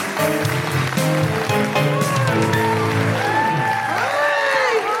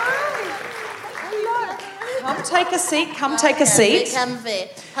 Come take a seat. Come take a seat. Be comfy.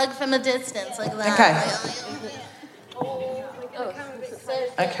 Hug from a distance like that.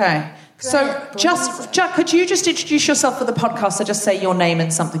 Okay. So, could you just introduce yourself for the podcast? So just say your name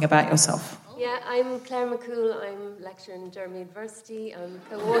and something about yourself. Yeah, I'm Clare McCool. I'm lecturer in Durham University. I'm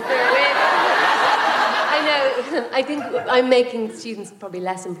co-author with... I think I'm making students probably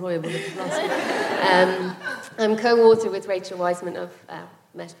less employable in philosophy. I'm co-author with Rachael Wiseman of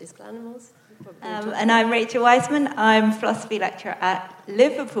Metaphysical Animals. And I'm Rachael Wiseman. I'm philosophy lecturer at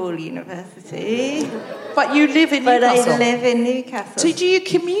Liverpool University. But you live in Newcastle? But I live in Newcastle. So do you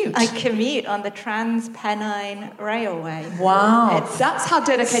commute? I commute on the Trans-Pennine Railway. Wow. That's how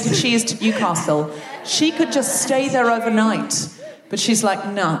dedicated she is to Newcastle. She could just stay there overnight. But she's like,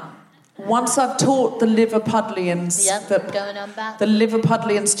 nah. Once I've taught the Liverpudlians, the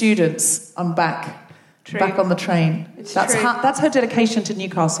Liverpudlian students, I'm back. True. Back on the train. That's her dedication to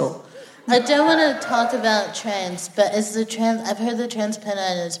Newcastle. I don't want to talk about trans, but I've heard the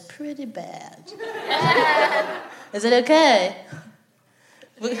Trans-Pennine is pretty bad. Is it okay?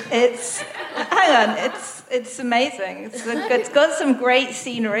 It's amazing. It's got some great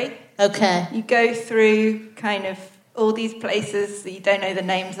scenery. Okay. You go through kind of all these places that you don't know the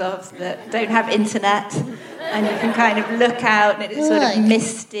names of, that don't have internet, and you can kind of look out and it's sort of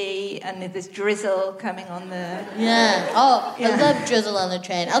misty and there's drizzle coming on the... Yeah. Oh, I love drizzle on the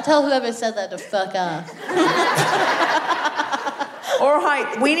train. I'll tell whoever said that to fuck off. All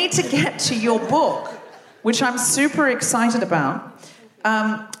right, we need to get to your book, which I'm super excited about.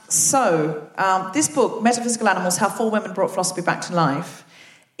 This book, Metaphysical Animals, How Four Women Brought Philosophy Back to Life,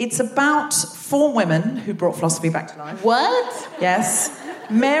 it's about four women who brought philosophy back to life. What? Yes.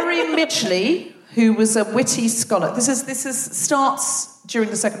 Mary Midgley, who was a witty scholar. This starts during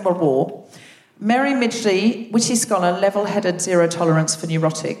the Second World War. Mary Midgley, witty scholar, level-headed, zero tolerance for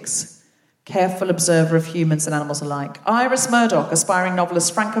neurotics, careful observer of humans and animals alike. Iris Murdoch, aspiring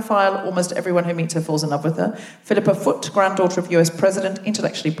novelist, francophile, almost everyone who meets her falls in love with her. Philippa Foot, granddaughter of US President,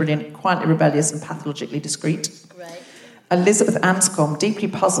 intellectually brilliant, quietly rebellious and pathologically discreet. Right. Elizabeth Anscombe, deeply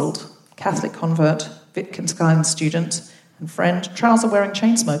puzzled, Catholic convert, Wittgenstein student and friend, trouser-wearing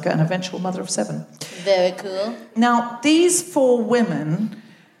chain smoker and eventual mother of 7. Very cool. Now, these four women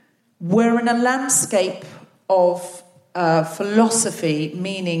were in a landscape of philosophy,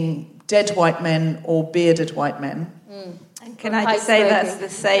 meaning dead white men or bearded white men. And can I just say that's the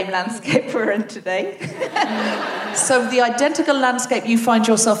same landscape we're in today? So the identical landscape you find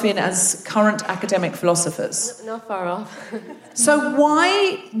yourself in as current academic philosophers. Not far off. So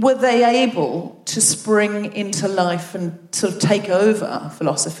why were they able to spring into life and sort of take over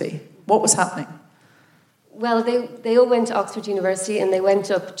philosophy? What was happening? Well, they all went to Oxford University, and they went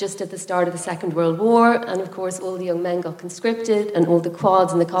up just at the start of the Second World War, and of course all the young men got conscripted, and all the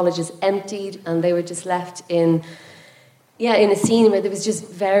quads and the colleges emptied, and they were just left in a scene where there was just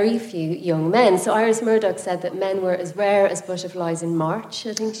very few young men. So Iris Murdoch said that men were as rare as butterflies in March,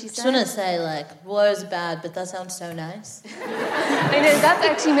 I think she said. I just want to say, war is bad, but that sounds so nice. I know, that's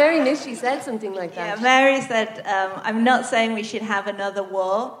actually Mary Midgley said something like that. Yeah, Mary said, I'm not saying we should have another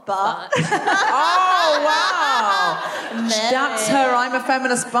war, but... Oh, wow! Mary. That's her I'm a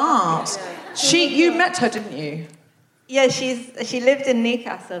feminist Bart. Yeah. You met her, didn't you? Yeah, she lived in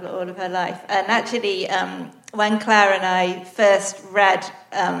Newcastle all of her life. And actually, when Clare and I first read,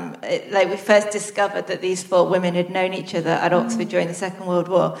 we first discovered that these four women had known each other at Oxford during the Second World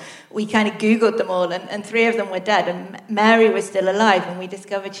War, we kind of Googled them all, and 3 of them were dead, and Mary was still alive, and we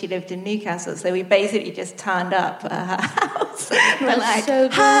discovered she lived in Newcastle. So we basically just turned up at her house. We're like, so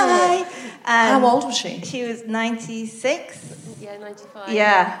good. hi! How old was she? She was 96. Yeah, 95.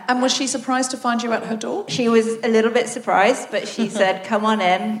 Yeah. And was she surprised to find you at her door? She was a little bit surprised, but she said, come on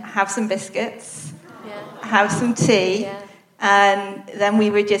in, have some biscuits, have some tea. Yeah. And then we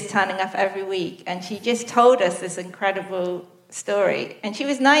were just turning up every week. And she just told us this incredible story. And she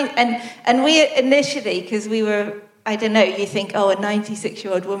was 9. And we initially, because we were, I don't know, you think, a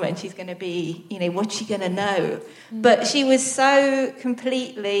 96-year-old woman, she's going to be, what's she going to know? But she was so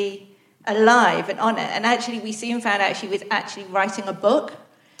completely alive and on it. And actually, we soon found out she was actually writing a book.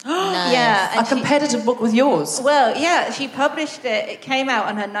 Nice. Yeah, A and competitive book with yours. Well, yeah, she published it. It came out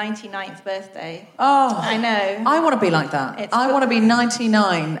on her 99th birthday. Oh, I know. I want to be like that. It's I cool. want to be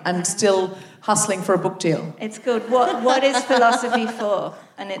 99 and still hustling for a book deal. It's called What is Philosophy For?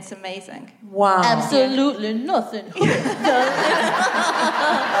 And it's amazing. Wow. Absolutely nothing.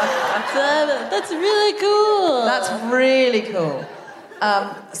 That's really cool. That's really cool.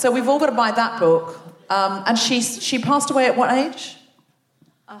 So we've all got to buy that book. And she passed away at what age?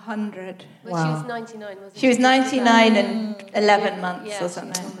 100. But Wow. she was 99, wasn't she? She was 99 and 11 months Yeah. or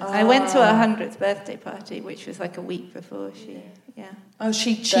something. I went to her 100th birthday party, which was like a week before she, Oh,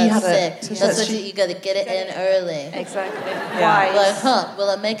 she That's had sick. a... That's what you got to get it in early. Exactly. Yeah. Wise. Like, will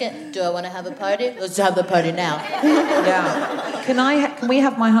I make it? Do I want to have a party? Let's have the party now. Yeah. Can we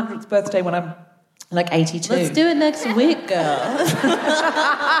have my 100th birthday when I'm like 82? Let's do it next week, girl.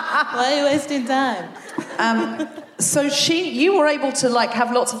 Why are you wasting time? So you were able to like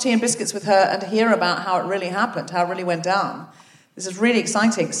have lots of tea and biscuits with her and hear about how it really happened, how it really went down. This is really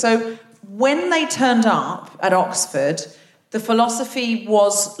exciting. So when they turned up at Oxford, the philosophy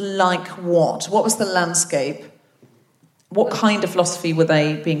was like what? What was the landscape? What kind of philosophy were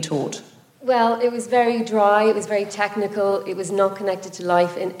they being taught? Well, it was very dry, it was very technical, it was not connected to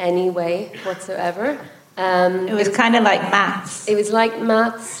life in any way whatsoever. It was kind of like maths. It was like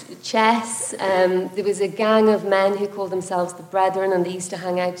maths, chess. There was a gang of men who called themselves the Brethren, and they used to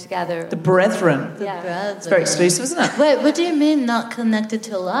hang out together. The Brethren. Yeah. It's very exclusive, isn't it? Wait, what do you mean not connected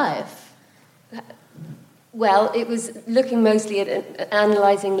to life? Well, it was looking mostly at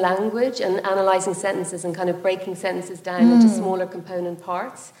analysing language and analysing sentences and kind of breaking sentences down into smaller component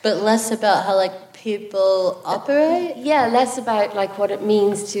parts. But less about how, like, people operate? Yeah, less about, like, what it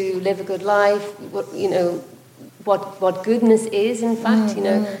means to live a good life, what goodness is, in fact,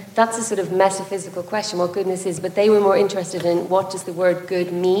 That's a sort of metaphysical question, what goodness is. But they were more interested in what does the word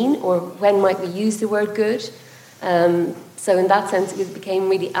good mean, or when might we use the word good. So in that sense, it became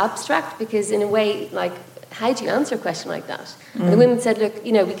really abstract because, in a way, like, how do you answer a question like that? And the women said, look,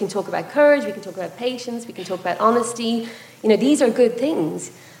 we can talk about courage, we can talk about patience, we can talk about honesty. These are good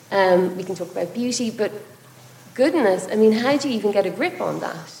things. We can talk about beauty, but goodness, how do you even get a grip on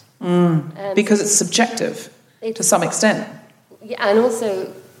that? Because it's subjective to some extent. Yeah, and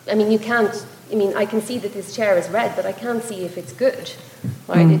also, you can't, I can see that this chair is red, but I can't see if it's good,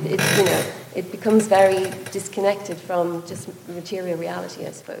 right? It becomes very disconnected from just material reality,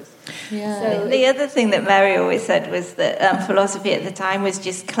 I suppose. Yeah. So The other thing that Mary always said was that philosophy at the time was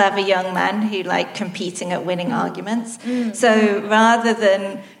just clever young men who like competing at winning arguments. So rather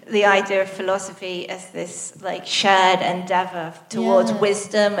than the idea of philosophy as this like shared endeavour towards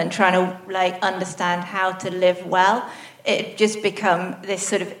wisdom and trying to like understand how to live well, it just become this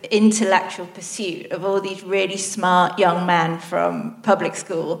sort of intellectual pursuit of all these really smart young men from public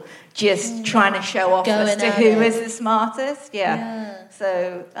school just trying to show off as to who is the smartest.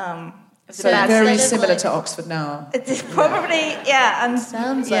 So very similar to Oxford now. it's probably and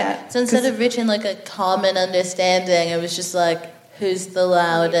Sounds like. So instead of reaching like a common understanding, it was just like, who's the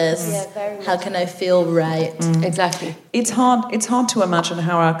loudest? Yeah, very much. How can I feel right? exactly. It's hard to imagine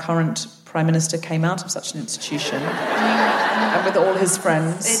how our current Prime Minister came out of such an institution and with all his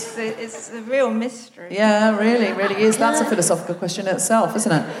friends. it's a real mystery. Yeah, really, really is. That's a philosophical question in itself,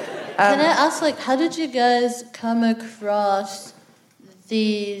 isn't it? Can I ask, like, how did you guys come across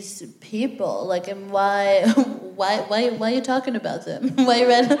these people? Like, and why are you talking about them? Why you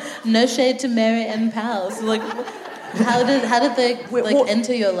read No Shade to Mary and Pals? Like, how did they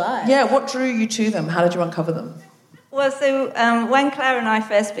enter your life? Yeah, what drew you to them? How did you uncover them? Well, so when Claire and I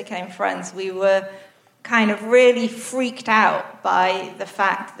first became friends, we were kind of really freaked out by the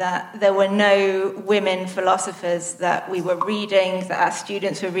fact that there were no women philosophers that we were reading, that our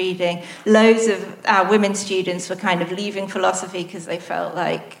students were reading. Loads of our women students were kind of leaving philosophy because they felt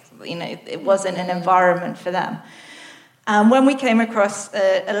like, it wasn't an environment for them. When we came across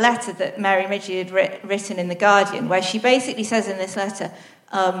a letter that Mary Midgley had written in The Guardian, where she basically says in this letter,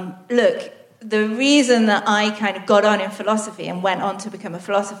 look, the reason that I kind of got on in philosophy and went on to become a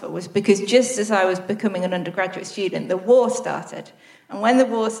philosopher was because just as I was becoming an undergraduate student, the war started. And when the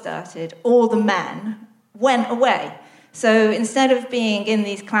war started, all the men went away. So instead of being in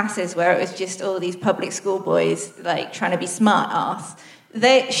these classes where it was just all these public school boys like trying to be smart arse,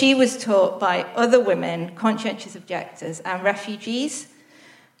 she was taught by other women, conscientious objectors, and refugees.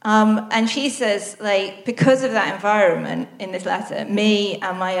 And she says, like, because of that environment in this letter, me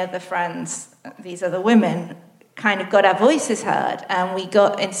and my other friends, these other women, kind of got our voices heard, and we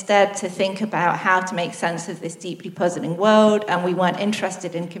got instead to think about how to make sense of this deeply puzzling world, and we weren't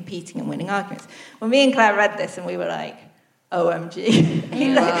interested in competing and winning arguments. Well, me and Claire read this, and we were like,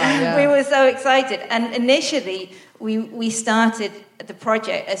 OMG. We were so excited. And initially, we started the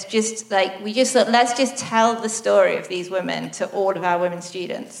project as just like, we just thought, let's just tell the story of these women to all of our women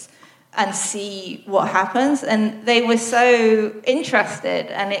students and see what happens. And they were so interested,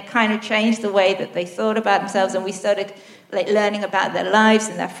 and it kind of changed the way that they thought about themselves. And we started like learning about their lives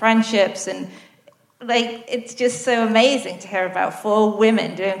and their friendships, and like it's just so amazing to hear about 4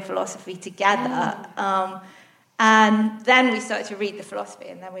 women doing philosophy together. And then we started to read the philosophy,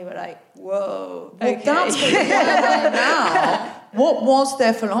 and then we were like, whoa, okay. Well, that's what we want to know now. What was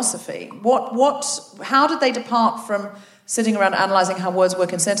their philosophy? How did they depart from sitting around analysing how words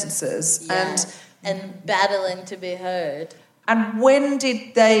work in sentences and battling to be heard? And when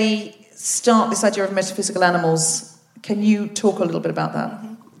did they start this idea of metaphysical animals? Can you talk a little bit about that?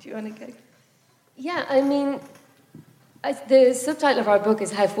 Mm-hmm. Do you want to go? Yeah, I mean, the subtitle of our book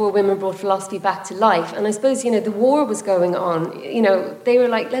is How 4 Women Brought Philosophy Back to Life. And I suppose, the war was going on. They were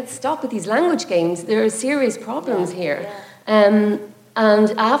like, let's stop with these language games. There are serious problems here. And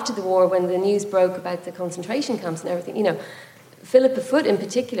after the war, when the news broke about the concentration camps and everything, Philippa Foot in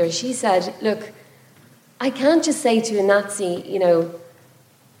particular, she said, look, I can't just say to a Nazi,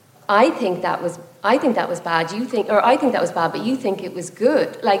 I think that was bad. You think, or I think that was bad, but you think it was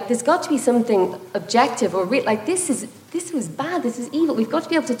good. Like, there's got to be something objective or real. Like, this was bad. This is evil. We've got to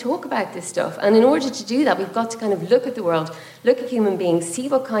be able to talk about this stuff. And in order to do that, we've got to kind of look at the world, look at human beings, see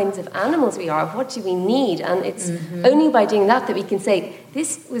what kinds of animals we are. What do we need? And it's only by doing that we can say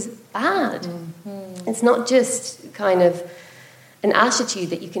this was bad. It's not just kind of an attitude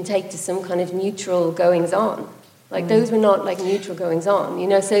that you can take to some kind of neutral goings on. Like, those were not, like, neutral goings-on,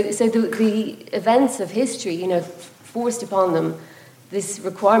 So the events of history, forced upon them this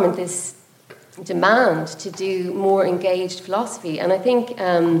requirement, this demand to do more engaged philosophy. And I think,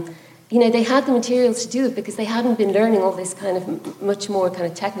 they had the materials to do it because they hadn't been learning all this kind of much more kind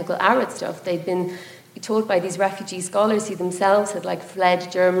of technical, arid stuff. They'd been taught by these refugee scholars who themselves had, like,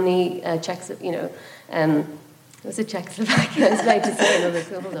 fled Germany, was it Czechoslovakia? I was about to say another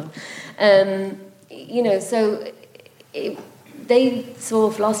hold on. They saw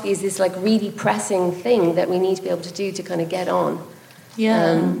philosophy as this like really pressing thing that we need to be able to do to kind of get on.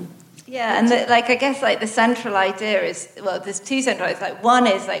 And I guess the central idea is, well, there's 2 central ideas. Like, one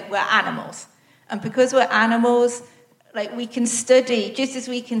is like we're animals, and because we're animals, like we can study just as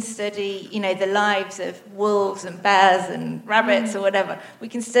we can study, the lives of wolves and bears and rabbits or whatever. We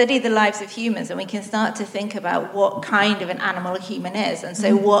can study the lives of humans, and we can start to think about what kind of an animal a human is, and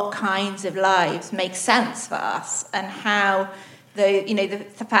so what kinds of lives make sense for us, and how the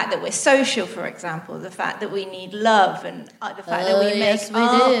fact that we're social, for example, the fact that we need love, and the fact that we make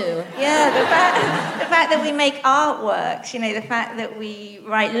art. Yeah, the fact that we make artworks, the fact that we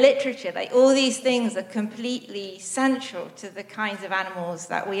write literature, like all these things are completely central to the kinds of animals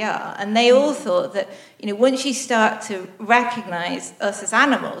that we are. And they all thought that, once you start to recognize us as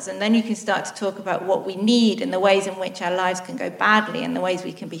animals, and then you can start to talk about what we need and the ways in which our lives can go badly and the ways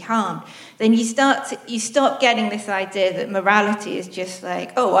we can be harmed, then you stop getting this idea that morality is just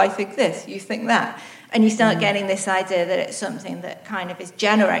like, oh, I think this, you think that. And you start getting this idea that it's something that kind of is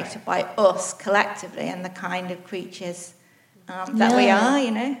generated by us collectively and the kind of creatures that we are,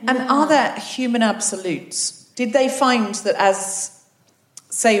 And are there human absolutes? Did they find that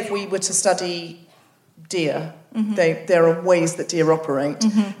say if we were to study deer, there are ways that deer operate,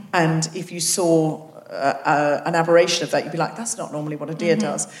 and if you saw an aberration of that, you'd be like, that's not normally what a deer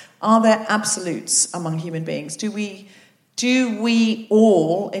does. Are there absolutes among human beings? Do we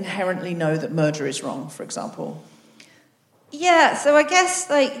all inherently know that murder is wrong, for example? Yeah, so I guess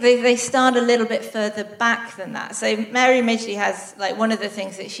they start a little bit further back than that. So Mary Midgley has one of the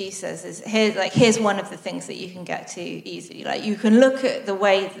things that she says is here's one of the things that you can get to easily. Like, you can look at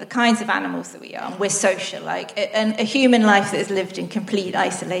the kinds of animals that we are, and we're social. And a human life that is lived in complete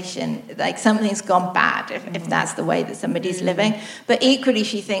isolation, something's gone bad if that's the way that somebody's living. But equally,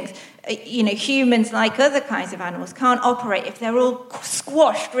 she thinks humans, like other kinds of animals, can't operate if they're all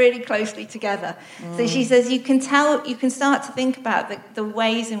squashed really closely together. So she says you can start to think about the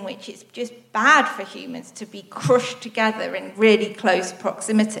ways in which it's just bad for humans to be crushed together in really close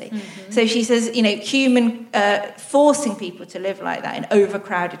proximity. So she says, forcing people to live like that in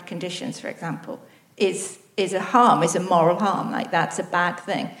overcrowded conditions, for example, is a moral harm. That's a bad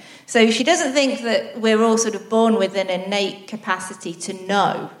thing. So she doesn't think that we're all sort of born with an innate capacity to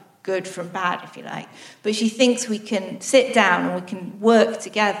know good from bad, if you like. But she thinks we can sit down and we can work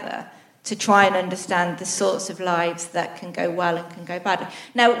together to try and understand the sorts of lives that can go well and can go badly.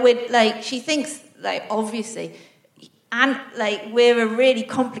 Now, she thinks, obviously, And like we're a really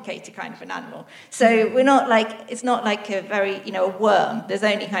complicated kind of an animal, so we're not like it's not like a very a worm. There's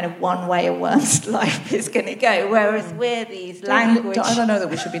only kind of one way a worm's life is going to go. Whereas we're these language. I don't know that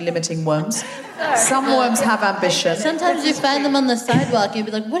we should be limiting worms. Some worms have ambition. Sometimes you find them on the sidewalk and you'd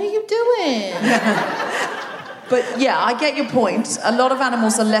be like, "What are you doing?" But yeah, I get your point. A lot of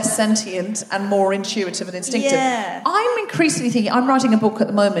animals are less sentient and more intuitive and instinctive. Yeah. I'm increasingly thinking, I'm writing a book at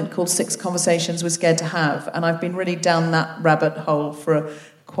the moment called 6 Conversations We're Scared to Have, and I've been really down that rabbit hole for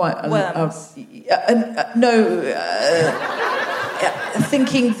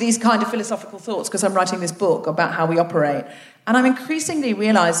thinking these kind of philosophical thoughts because I'm writing this book about how we operate. And I'm increasingly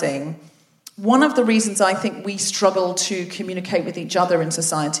realising one of the reasons I think we struggle to communicate with each other in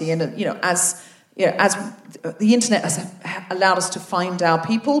society, and as the internet has allowed us to find our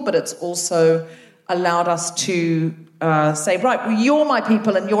people, but it's also allowed us to say, right, well, you're my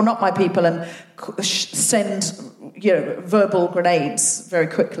people and you're not my people, and send verbal grenades very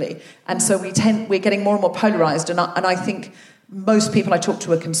quickly. And so we're getting more and more polarised, and I think most people I talk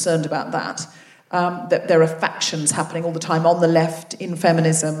to are concerned about that. That there are factions happening all the time on the left in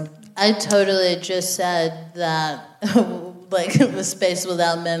feminism. I totally just said that. Like, the space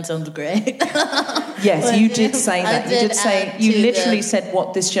without men sounds great. Yes, you did say that. You literally said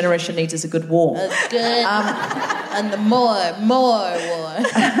what this generation needs is a good war. A good, and the more war.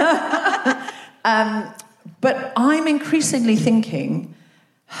 But I'm increasingly thinking,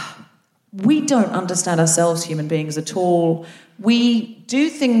 we don't understand ourselves, human beings, at all. We do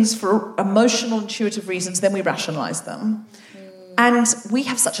things for emotional, intuitive reasons, then we rationalise them. And we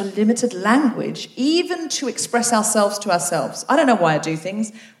have such a limited language, even to express ourselves to ourselves. I don't know why I do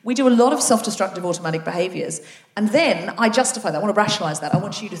things. We do a lot of self-destructive automatic behaviours. And then I justify that. I want to rationalise that. I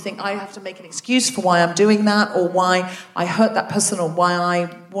want you to think I have to make an excuse for why I'm doing that, or why I hurt that person, or why I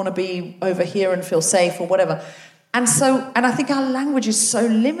want to be over here and feel safe, or whatever. And I think our language is so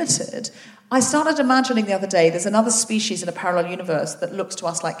limited. I started imagining the other day, there's another species in a parallel universe that looks to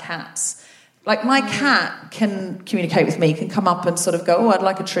us like cats. Like, my cat can communicate with me, can come up and sort of go, I'd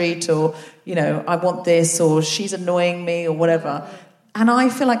like a treat, or, I want this, or she's annoying me, or whatever. And I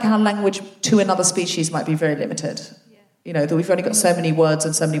feel like our language to another species might be very limited. Yeah. That we've only got so many words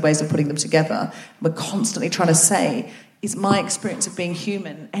and so many ways of putting them together. We're constantly trying to say, is my experience of being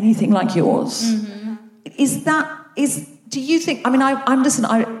human anything like yours? Mm-hmm. Do you think, I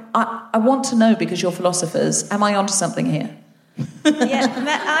want to know, because you're philosophers, am I onto something here?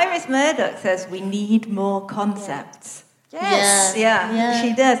 Iris Murdoch says we need more concepts. Yes. Yeah,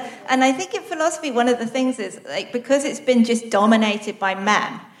 she does. And I think in philosophy, one of the things is, like, because it's been just dominated by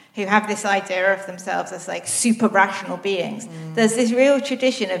men who have this idea of themselves as like super rational beings, there's this real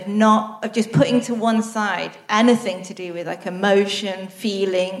tradition of just putting to one side anything to do with like emotion,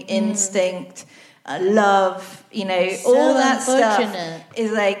 feeling, instinct, love, all that stuff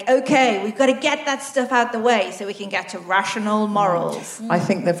is like, okay, we've got to get that stuff out the way so we can get to rational morals. I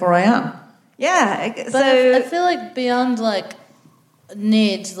think therefore I am. Yeah. But I feel like beyond like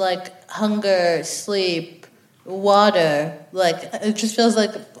needs like hunger, sleep, water, like it just feels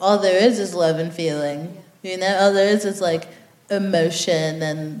like all there is love and feeling. All there is like emotion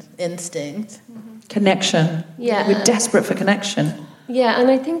and instinct. Connection. Yeah. We're desperate for connection. Yeah, and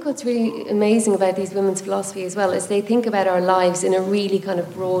I think what's really amazing about these women's philosophy as well is they think about our lives in a really kind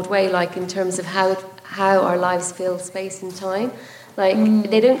of broad way, like in terms of how our lives fill space and time. Like,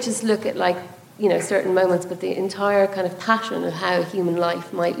 they don't just look at, like, certain moments, but the entire kind of pattern of how human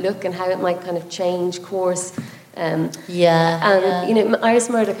life might look and how it might kind of change course. Iris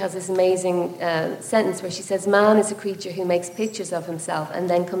Murdoch has this amazing sentence where she says, man is a creature who makes pictures of himself and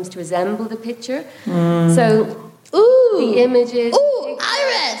then comes to resemble the picture. So... the images. Ooh,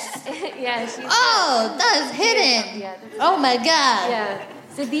 Iris! Yeah. That is hidden. Yeah, oh my God. Yeah.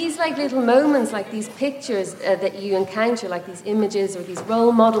 So these like little moments, like these pictures that you encounter, like these images or these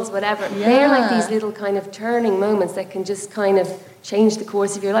role models, whatever, they're like these little kind of turning moments that can just kind of change the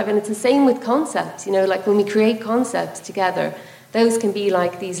course of your life. And it's the same with concepts, like when we create concepts together, those can be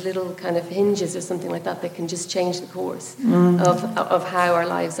like these little kind of hinges or something like that can just change the course of how our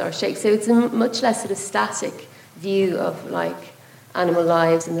lives are shaped. So it's a much less sort of static view of like animal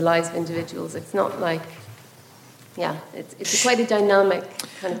lives and the lives of individuals. It's not like, it's quite a dynamic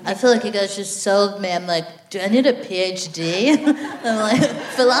kind of. I feel like you guys just sold me. I'm like, do I need a PhD? I'm like,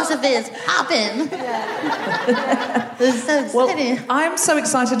 philosophy is popping. Yeah. This is so exciting. Well, I'm so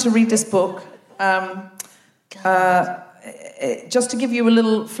excited to read this book. Just to give you a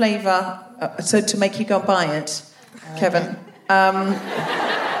little flavour, so to make you go buy it, Kevin.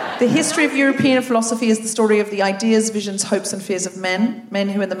 The history of European philosophy is the story of the ideas, visions, hopes and fears of men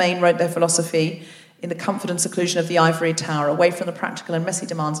who in the main wrote their philosophy. in the comfort and seclusion of the ivory tower, away from the practical and messy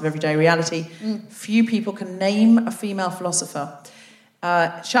demands of everyday reality. Few people can name a female philosopher.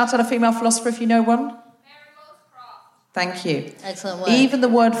 Shout out a female philosopher if you know one. Thank you. Excellent work. Even the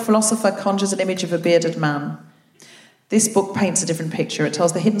word philosopher conjures an image of a bearded man. This book paints a different picture. It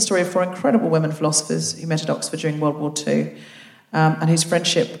tells the hidden story of 4 incredible women philosophers who met at Oxford during World War II, and whose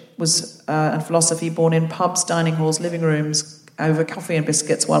friendship was and philosophy born in pubs, dining halls, living rooms, over coffee and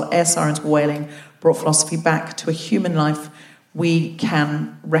biscuits, while air sirens were wailing, brought philosophy back to a human life we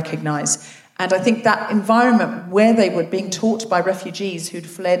can recognise. And I think that environment where they were being taught by refugees who'd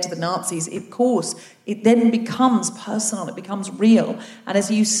fled the Nazis, of course, it then becomes personal, it becomes real. And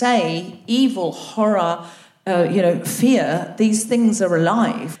as you say, evil, horror, fear, these things are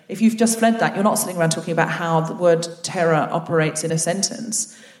alive. If you've just fled that, you're not sitting around talking about how the word terror operates in a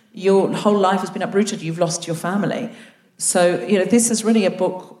sentence. Your whole life has been uprooted, you've lost your family. So, this is really a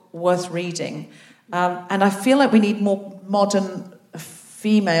book worth reading. And I feel like we need more modern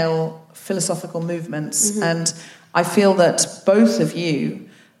female philosophical movements. And I feel that both of you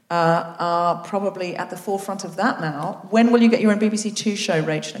are probably at the forefront of that now. When will you get your own BBC Two show,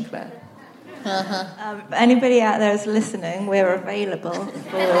 Rachel and Claire? Anybody out there is listening, we're available.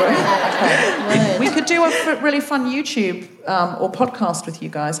 We could do a really fun YouTube or podcast with you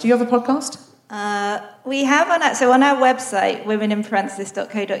guys. Do you have a podcast? We have on our website,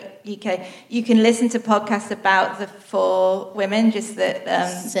 womeninparenthesis.co.uk, you can listen to podcasts about the 4 women, just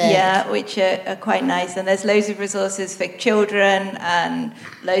that, which are quite nice. And there's loads of resources for children and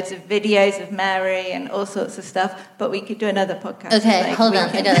loads of videos of Mary and all sorts of stuff. But we could do another podcast. Okay, hold on,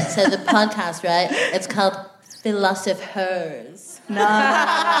 I got it. So the podcast, right? It's called Philosophers. No.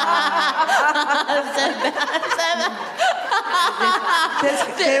 I'm so bad.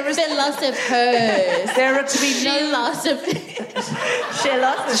 Philosophers. There are to be no philosophy. There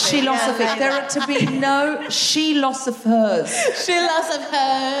are to be no she-losophers.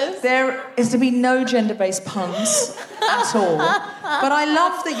 There is to be no gender-based puns at all. But I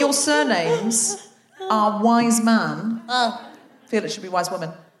love that your surnames are Wiseman. I feel it should be Wise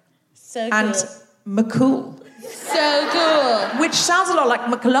Woman. So cool. And McCool. So cool. Which sounds a lot like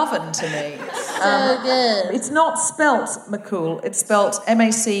McLovin to me. So good. It's not spelt McCool. It's spelt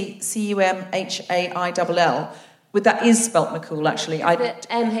MACCUMHAILL. But that is spelt McCool, actually. The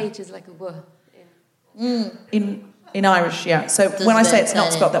MH is like a W. In Irish, yeah. So when I say it's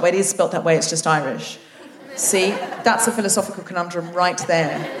not spelt that way, it is spelt that way. It's just Irish. See, that's a philosophical conundrum right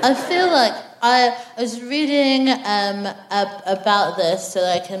there. I feel like I was reading about this so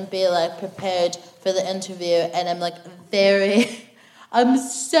that I can be prepared for the interview, and I'm I'm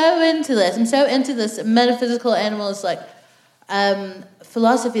so into this. I'm so into this metaphysical animals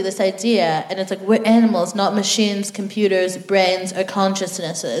philosophy, this idea, and it's we're animals, not machines, computers, brains, or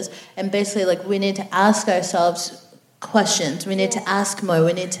consciousnesses. And basically, we need to ask ourselves questions. We need to ask more.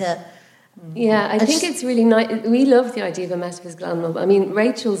 We need to. Yeah, I think it's really nice. We love the idea of a metaphysical animal. I mean,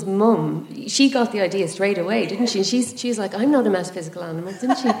 Rachel's mum, she got the idea straight away, didn't she? She's like, I'm not a metaphysical animal,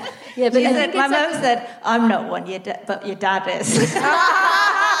 didn't she? Yeah, but my mum said, I'm not one, but your dad is.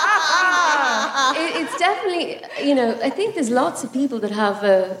 It's definitely, I think there's lots of people that have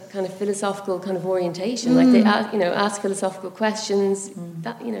a kind of philosophical kind of orientation, they ask philosophical questions.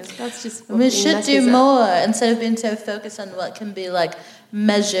 That that's just. We should do more instead of being so focused on what can be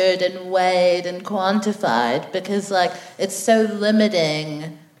measured and weighed and quantified, because it's so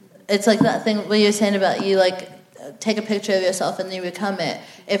limiting. It's like that thing what you were saying about you take a picture of yourself and you become it.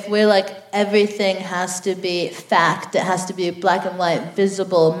 If we're everything has to be fact, it has to be black and white,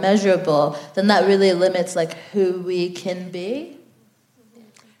 visible, measurable, then that really limits who we can be.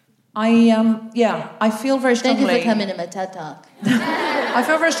 I feel very strongly. Thank you for coming to my TED Talk. I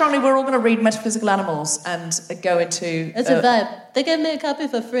feel very strongly we're all going to read Metaphysical Animals and go into... It's a vibe. They gave me a copy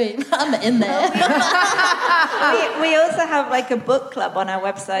for free. I'm in there. we also have a book club on our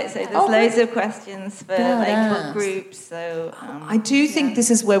website, so there's loads of questions for book groups. So I do think this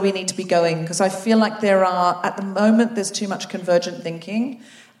is where we need to be going, because I feel like at the moment, there's too much convergent thinking,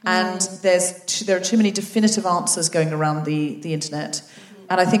 and there are too many definitive answers going around the internet.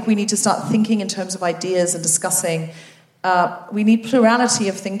 And I think we need to start thinking in terms of ideas and discussing. We need plurality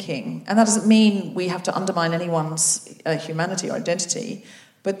of thinking. And that doesn't mean we have to undermine anyone's humanity or identity.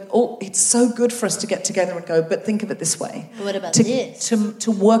 But it's so good for us to get together and go, but think of it this way. But what about this?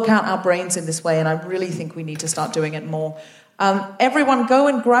 To work out our brains in this way. And I really think we need to start doing it more. Everyone, go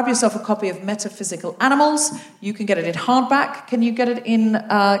and grab yourself a copy of Metaphysical Animals. You can get it in hardback. Can you get it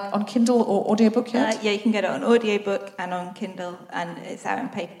on Kindle or audiobook yet? Yeah, you can get it on audiobook and on Kindle, and it's out in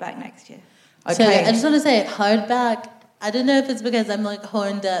paperback next year. Okay. So I just want to say, hardback I don't know if it's because I'm like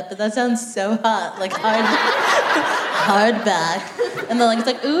horned up, but that sounds so hot, like hardback. And then like it's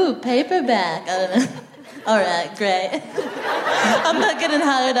like, ooh, paperback. I don't know. All right, great. I'm not getting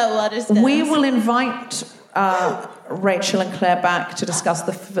hired at Waterstones. We will invite Rachael and Clare back to discuss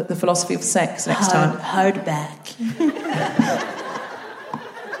the philosophy of sex next time. Hardback.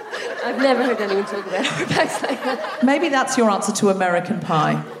 I've never heard anyone talk about hardbacks like that. Maybe that's your answer to American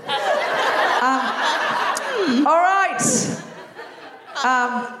Pie. All right.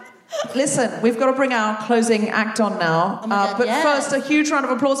 Listen, we've got to bring our closing act on now. Oh my God, but yes. first, a huge round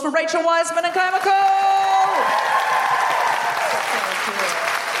of applause for Rachael Wiseman and Cumhaill.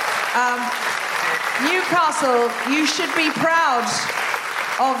 Newcastle, you should be proud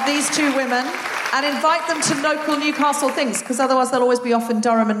of these two women and invite them to local Newcastle things, because otherwise they'll always be off in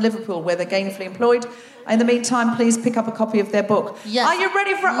Durham and Liverpool where they're gainfully employed. In the meantime, please pick up a copy of their book. Yes. Are you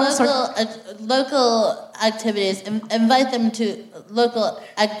ready for... Local activities. Invite them to local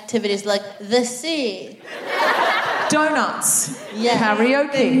activities like the sea. Donuts. Yes.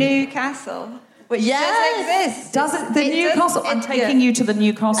 Karaoke. The Newcastle, which does exist. Does it? The Newcastle. I'm taking you to the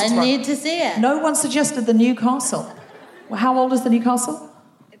Newcastle. I need to see it. No one suggested the Newcastle. Well, how old is the Newcastle?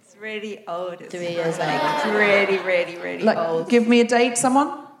 It's really old. It's 3 years old. It's really, really, really old. Give me a date,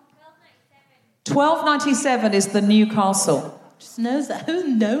 someone. 1297 is the Newcastle. Just knows that.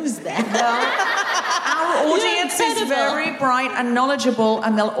 Who knows that? Our audience is very bright and knowledgeable,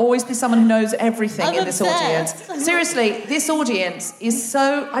 and there'll always be someone who knows everything in this audience. Seriously, this audience is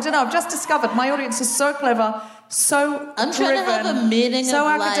so... I don't know, I've just discovered my audience is so clever, so I'm trying to have a meeting so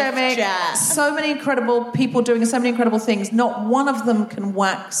of academic, life chat. so many incredible people doing so many incredible things. Not one of them can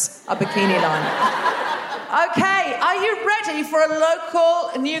wax a bikini line. Okay, are you ready for a local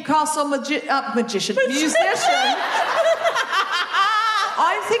Newcastle musician?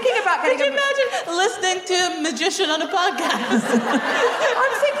 I'm thinking about getting... Could you imagine listening to a magician on a podcast?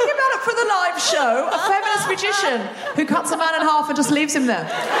 I'm thinking about it for the live show. A feminist magician who cuts a man in half and just leaves him there.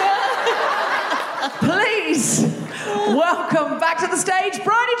 Please welcome back to the stage,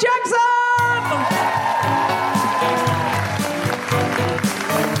 Bridie Jackson!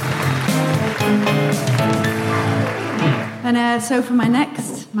 And so for my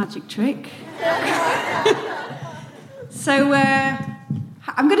next magic trick...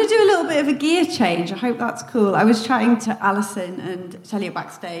 I'm going to do a little bit of a gear change. I hope that's cool. I was chatting to Alison and Celya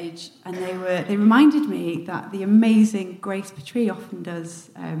backstage, and they reminded me that the amazing Grace Petrie often does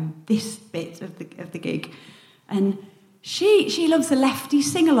this bit of the gig, and she loves a lefty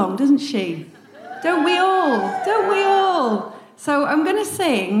sing-along, doesn't she? Don't we all? Don't we all? So I'm going to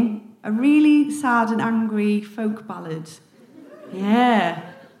sing a really sad and angry folk ballad. Yeah,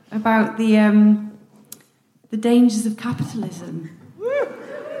 about the dangers of capitalism.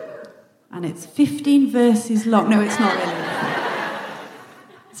 And it's 15 verses long. No, it's not really.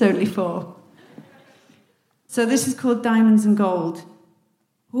 It's only 4. So this is called Diamonds and Gold.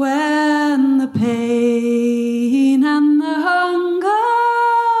 When the pain and the hunger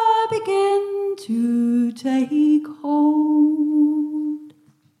begin to take hold,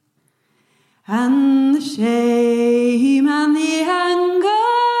 and the shame and the anger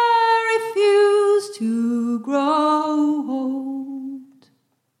refuse to grow old,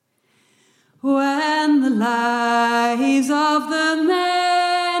 when the lives of the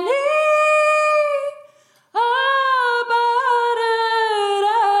many are battered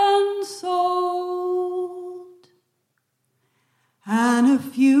and sold, and a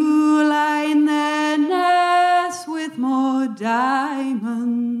few line their nests with more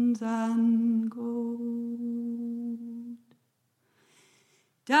diamonds and gold.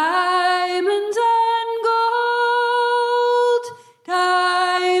 Diamonds and gold,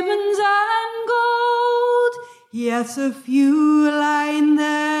 diamonds and gold. Yes, a few line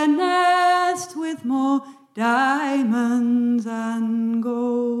their nest with more diamonds and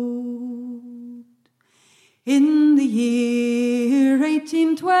gold. In the year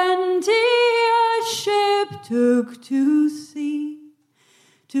 1820, a ship took to sea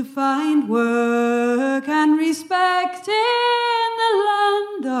to find work and respect in the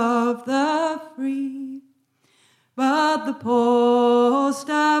land of the free. But the poor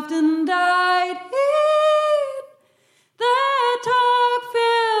starved and died in their dark,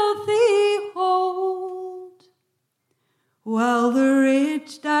 filthy hold, while the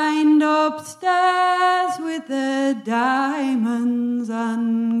rich dined upstairs with their diamonds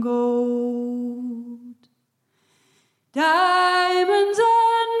and gold. Diamonds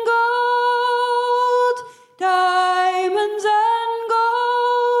and gold, diamonds and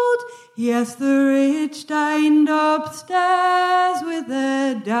gold. Yes, the rich dined upstairs with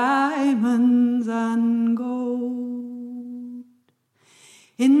their diamonds and gold.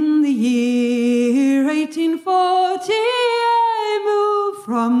 In the year 1840, I moved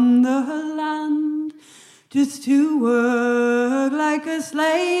from the land just to work like a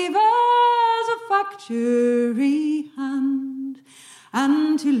slave as a factory hand,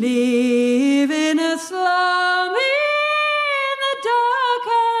 and to live in a slum in the dark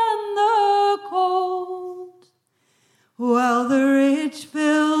and the cold, while the rich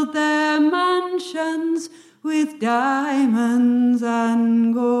filled their mansions with diamonds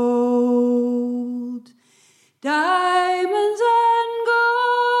and gold. Diamonds and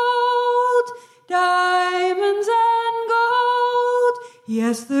gold, diamonds and gold.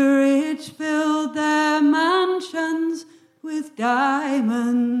 Yes, the rich filled their mansions with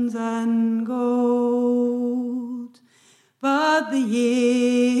diamonds and gold. But the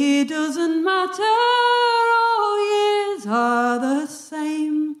year doesn't matter, all years are the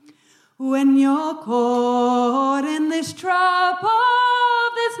same when you're caught in this trap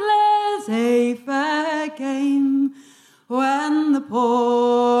of this laissez-faire game, when the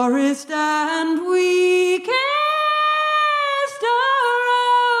poorest and weakest are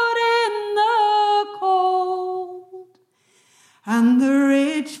out in the cold, and the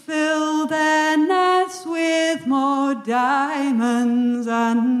rich fill their nests with more diamonds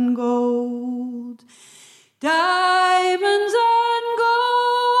and gold. Diamonds and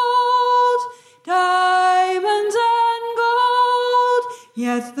gold, diamonds and gold.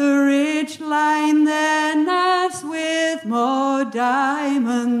 Yes, the rich line their nests with more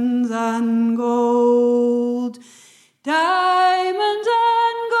diamonds and gold. Diamonds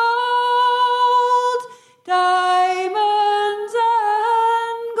and gold, diamonds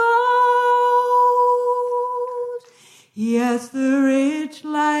and gold. Yes, the rich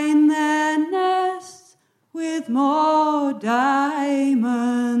line their nests with more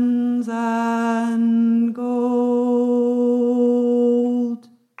diamonds and gold.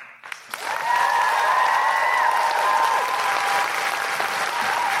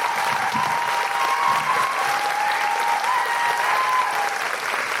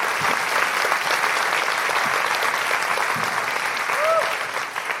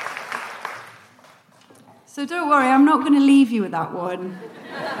 So don't worry, I'm not going to leave you with that one,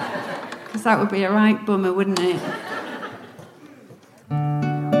 because that would be a right bummer, wouldn't it?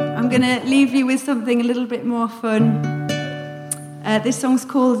 I'm going to leave you with something a little bit more fun. This song's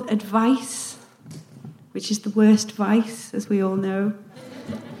called Advice, which is the worst vice, as we all know.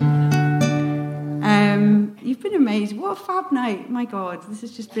 You've been amazing. What a fab night. My God, this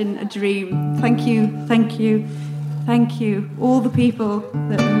has just been a dream. Thank you, thank you, thank you. All the people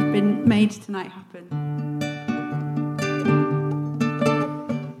that have been made tonight happen.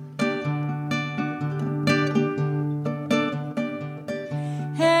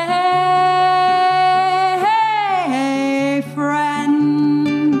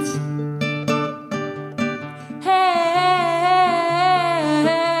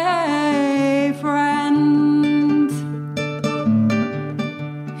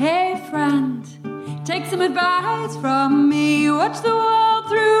 Advice from me, watch the world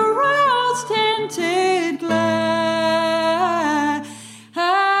through rose-tinted glasses,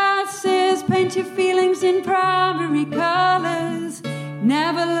 paint your feelings in primary colours,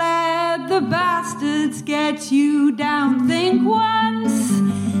 never let the bastards get you down. Think once,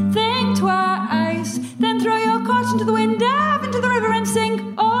 think twice, then throw your caution to the wind, dive into the river and sink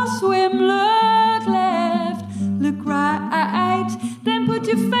or swim. Look left, look right, then put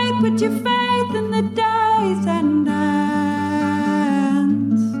your faith in the dice and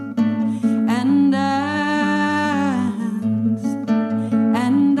dance, and dance,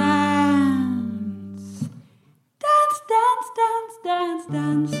 and dance, dance, dance, dance, dance,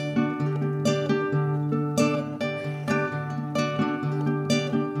 dance.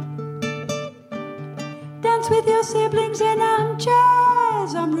 Dance with your siblings in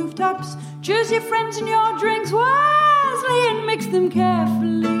armchairs on rooftops. Choose your friends and your drinks wisely and mix them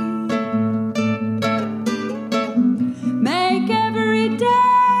carefully. Make every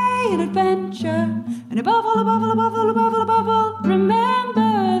day an adventure, and above all,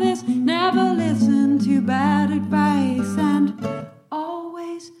 remember this: never listen to bad advice, and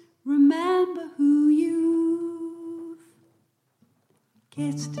always remember who you've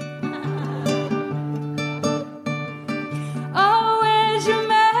kissed. Always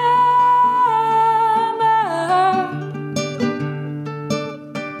remember,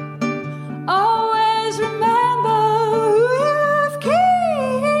 always remember who you've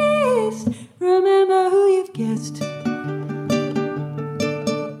kissed. Remember who you've kissed.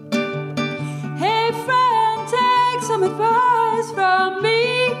 Hey friend, take some advice from me.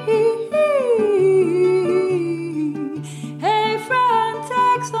 Hey friend,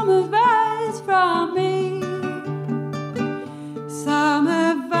 take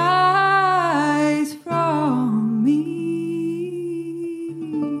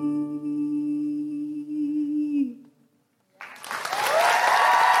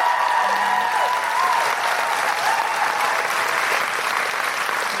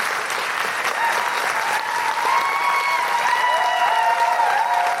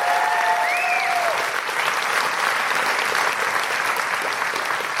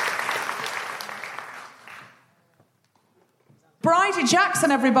Bridie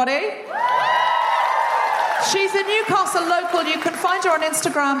Jackson, everybody. She's a Newcastle local. You can find her on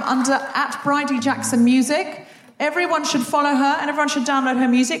Instagram under @BridieJacksonMusic. Everyone should follow her and everyone should download her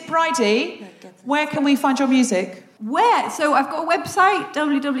music. Bridie, where can we find your music? Where? So I've got a website,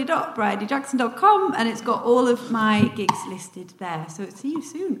 www.bridiejackson.com, and it's got all of my gigs listed there. So see you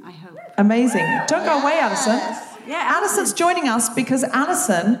soon, I hope. Amazing. Don't go away, Alison. Yeah, Alison's joining us because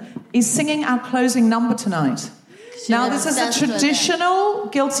Alison is singing our closing number tonight. Now, this is a traditional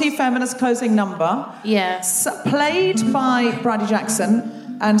guilty feminist closing number. Yes. Played by Bridie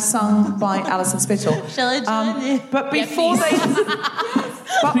Jackson and sung by Alison Spittle. Shall I join you? But before they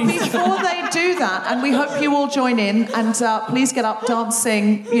do that, and we hope you all join in, and please get up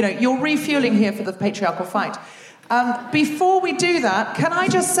dancing. You know, you're refueling here for the patriarchal fight. Before we do that, can I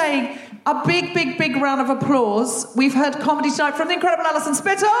just say a big, big, big round of applause. We've heard comedy tonight from the incredible Alison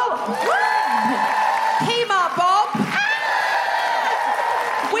Spittle. Kemah Bob.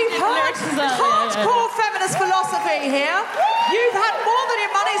 We've heard hardcore feminist philosophy here. You've had more than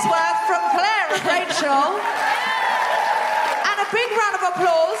your money's worth from Clare and Rachael. And a big round of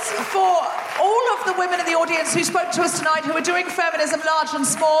applause for all of the women in the audience who spoke to us tonight who are doing feminism large and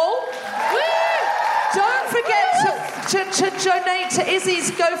small. Don't forget to donate to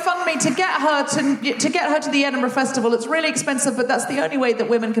Izzy's GoFundMe to get her to the Edinburgh Festival. It's really expensive, but that's the only way that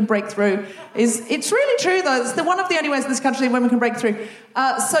women can break through. It's really true, though. It's one of the only ways in this country that women can break through.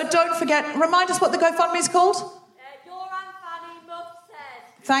 So don't forget. Remind us what the GoFundMe is called. Your Aunt Fanny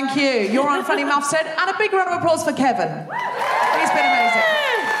Muffstead. Thank you. Your Aunt Fanny Muffstead. And a big round of applause for Kevin. He's been amazing.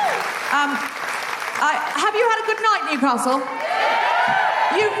 Have you had a good night, Newcastle?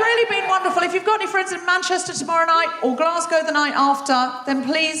 You've really been wonderful. If you've got any friends in Manchester tomorrow night or Glasgow the night after, then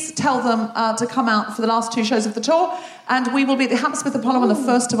please tell them to come out for the last 2 shows of the tour. And we will be at the Hammersmith Apollo on the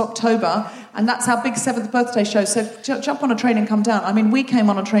 1st of October. And that's our big 7th birthday show. So jump on a train and come down. I mean, we came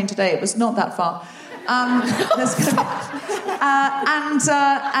on a train today. It was not that far. And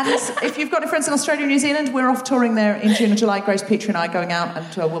if you've got any friends in Australia and New Zealand, we're off touring there in June and July. Grace Petrie and I are going out, and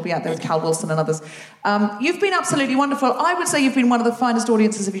we'll be out there with Cal Wilson and others. You've been absolutely wonderful. I would say you've been one of the finest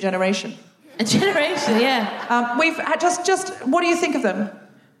audiences of your generation. A generation, yeah. We've had just what do you think of them?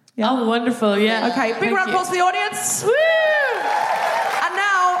 Yeah. Oh, wonderful, yeah. Okay, big round of applause for the audience. Woo! And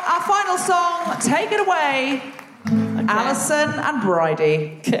now our final song, Take It Away. Okay. Alison and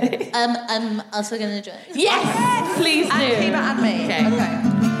Bridie. Okay. I'm also going to join. Yes! Please do. And Kemah and me. Okay.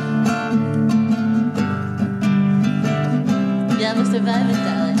 Yeah, we're surviving,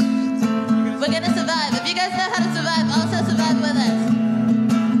 darling. We're going to survive. If you guys know how to survive, also survive with us.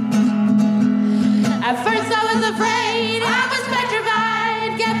 At first I was afraid, I was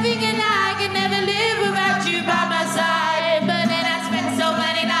petrified, kept thinking I could never live without you by my side. But then I spent so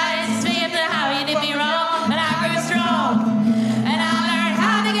many nights thinking how you did me wrong.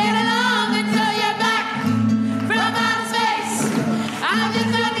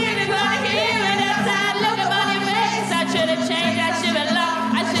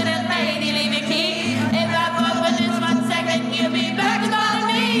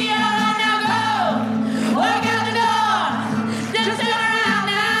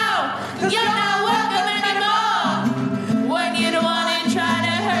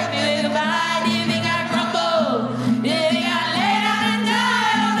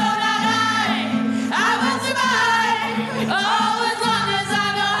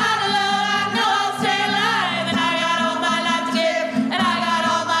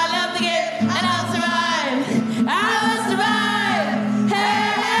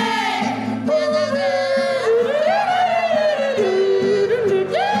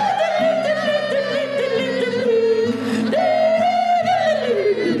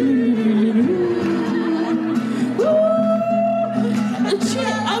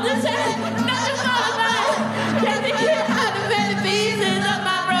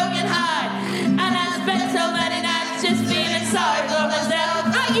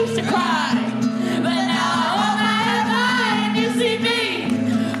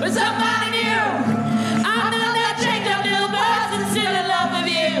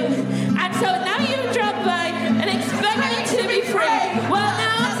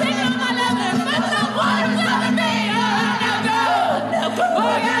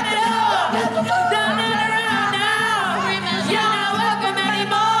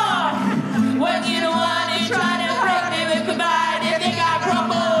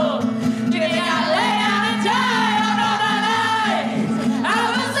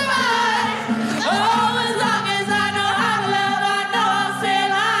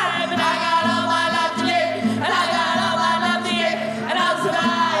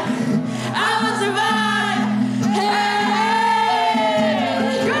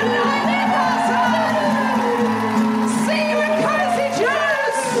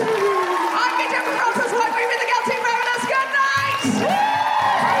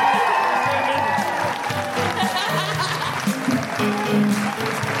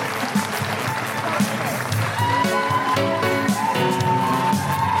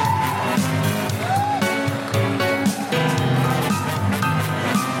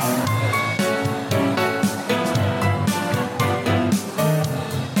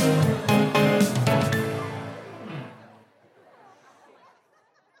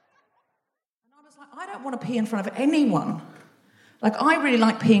 I don't want to pee in front of anyone. Like, I really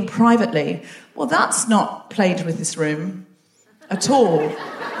like peeing privately. Well, that's not played with this room at all.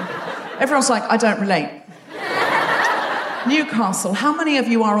 Everyone's like, I don't relate. Newcastle, how many of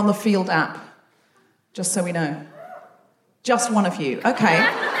you are on the Field app? Just so we know. Just one of you. Okay.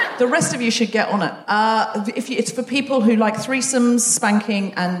 The rest of you should get on it. It's for people who like threesomes,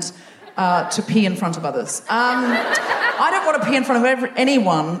 spanking, and to pee in front of others. I don't want to pee in front of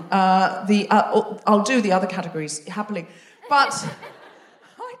anyone. I'll do the other categories happily. But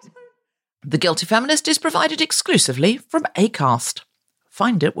I don't... The Guilty Feminist is provided exclusively from Acast.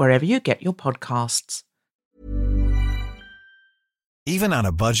 Find it wherever you get your podcasts. Even on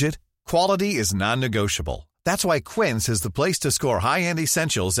a budget, quality is non-negotiable. That's why Quince is the place to score high-end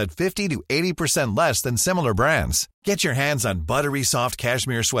essentials at 50 to 80% less than similar brands. Get your hands on buttery soft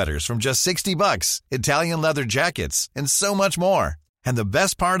cashmere sweaters from just $60, Italian leather jackets, and so much more. And the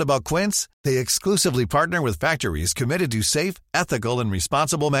best part about Quince, they exclusively partner with factories committed to safe, ethical, and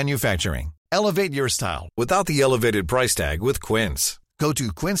responsible manufacturing. Elevate your style without the elevated price tag with Quince. Go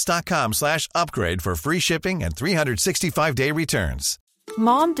to quince.com/upgrade for free shipping and 365-day returns.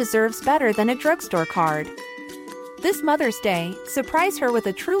 Mom deserves better than a drugstore card. This Mother's Day, surprise her with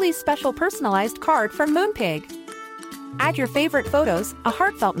a truly special personalized card from Moonpig. Add your favorite photos, a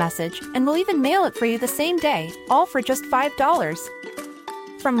heartfelt message, and we'll even mail it for you the same day, all for just $5.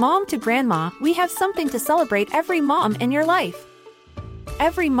 From mom to grandma, we have something to celebrate every mom in your life.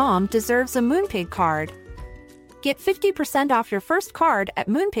 Every mom deserves a Moonpig card. Get 50% off your first card at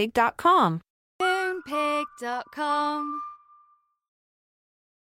moonpig.com. Moonpig.com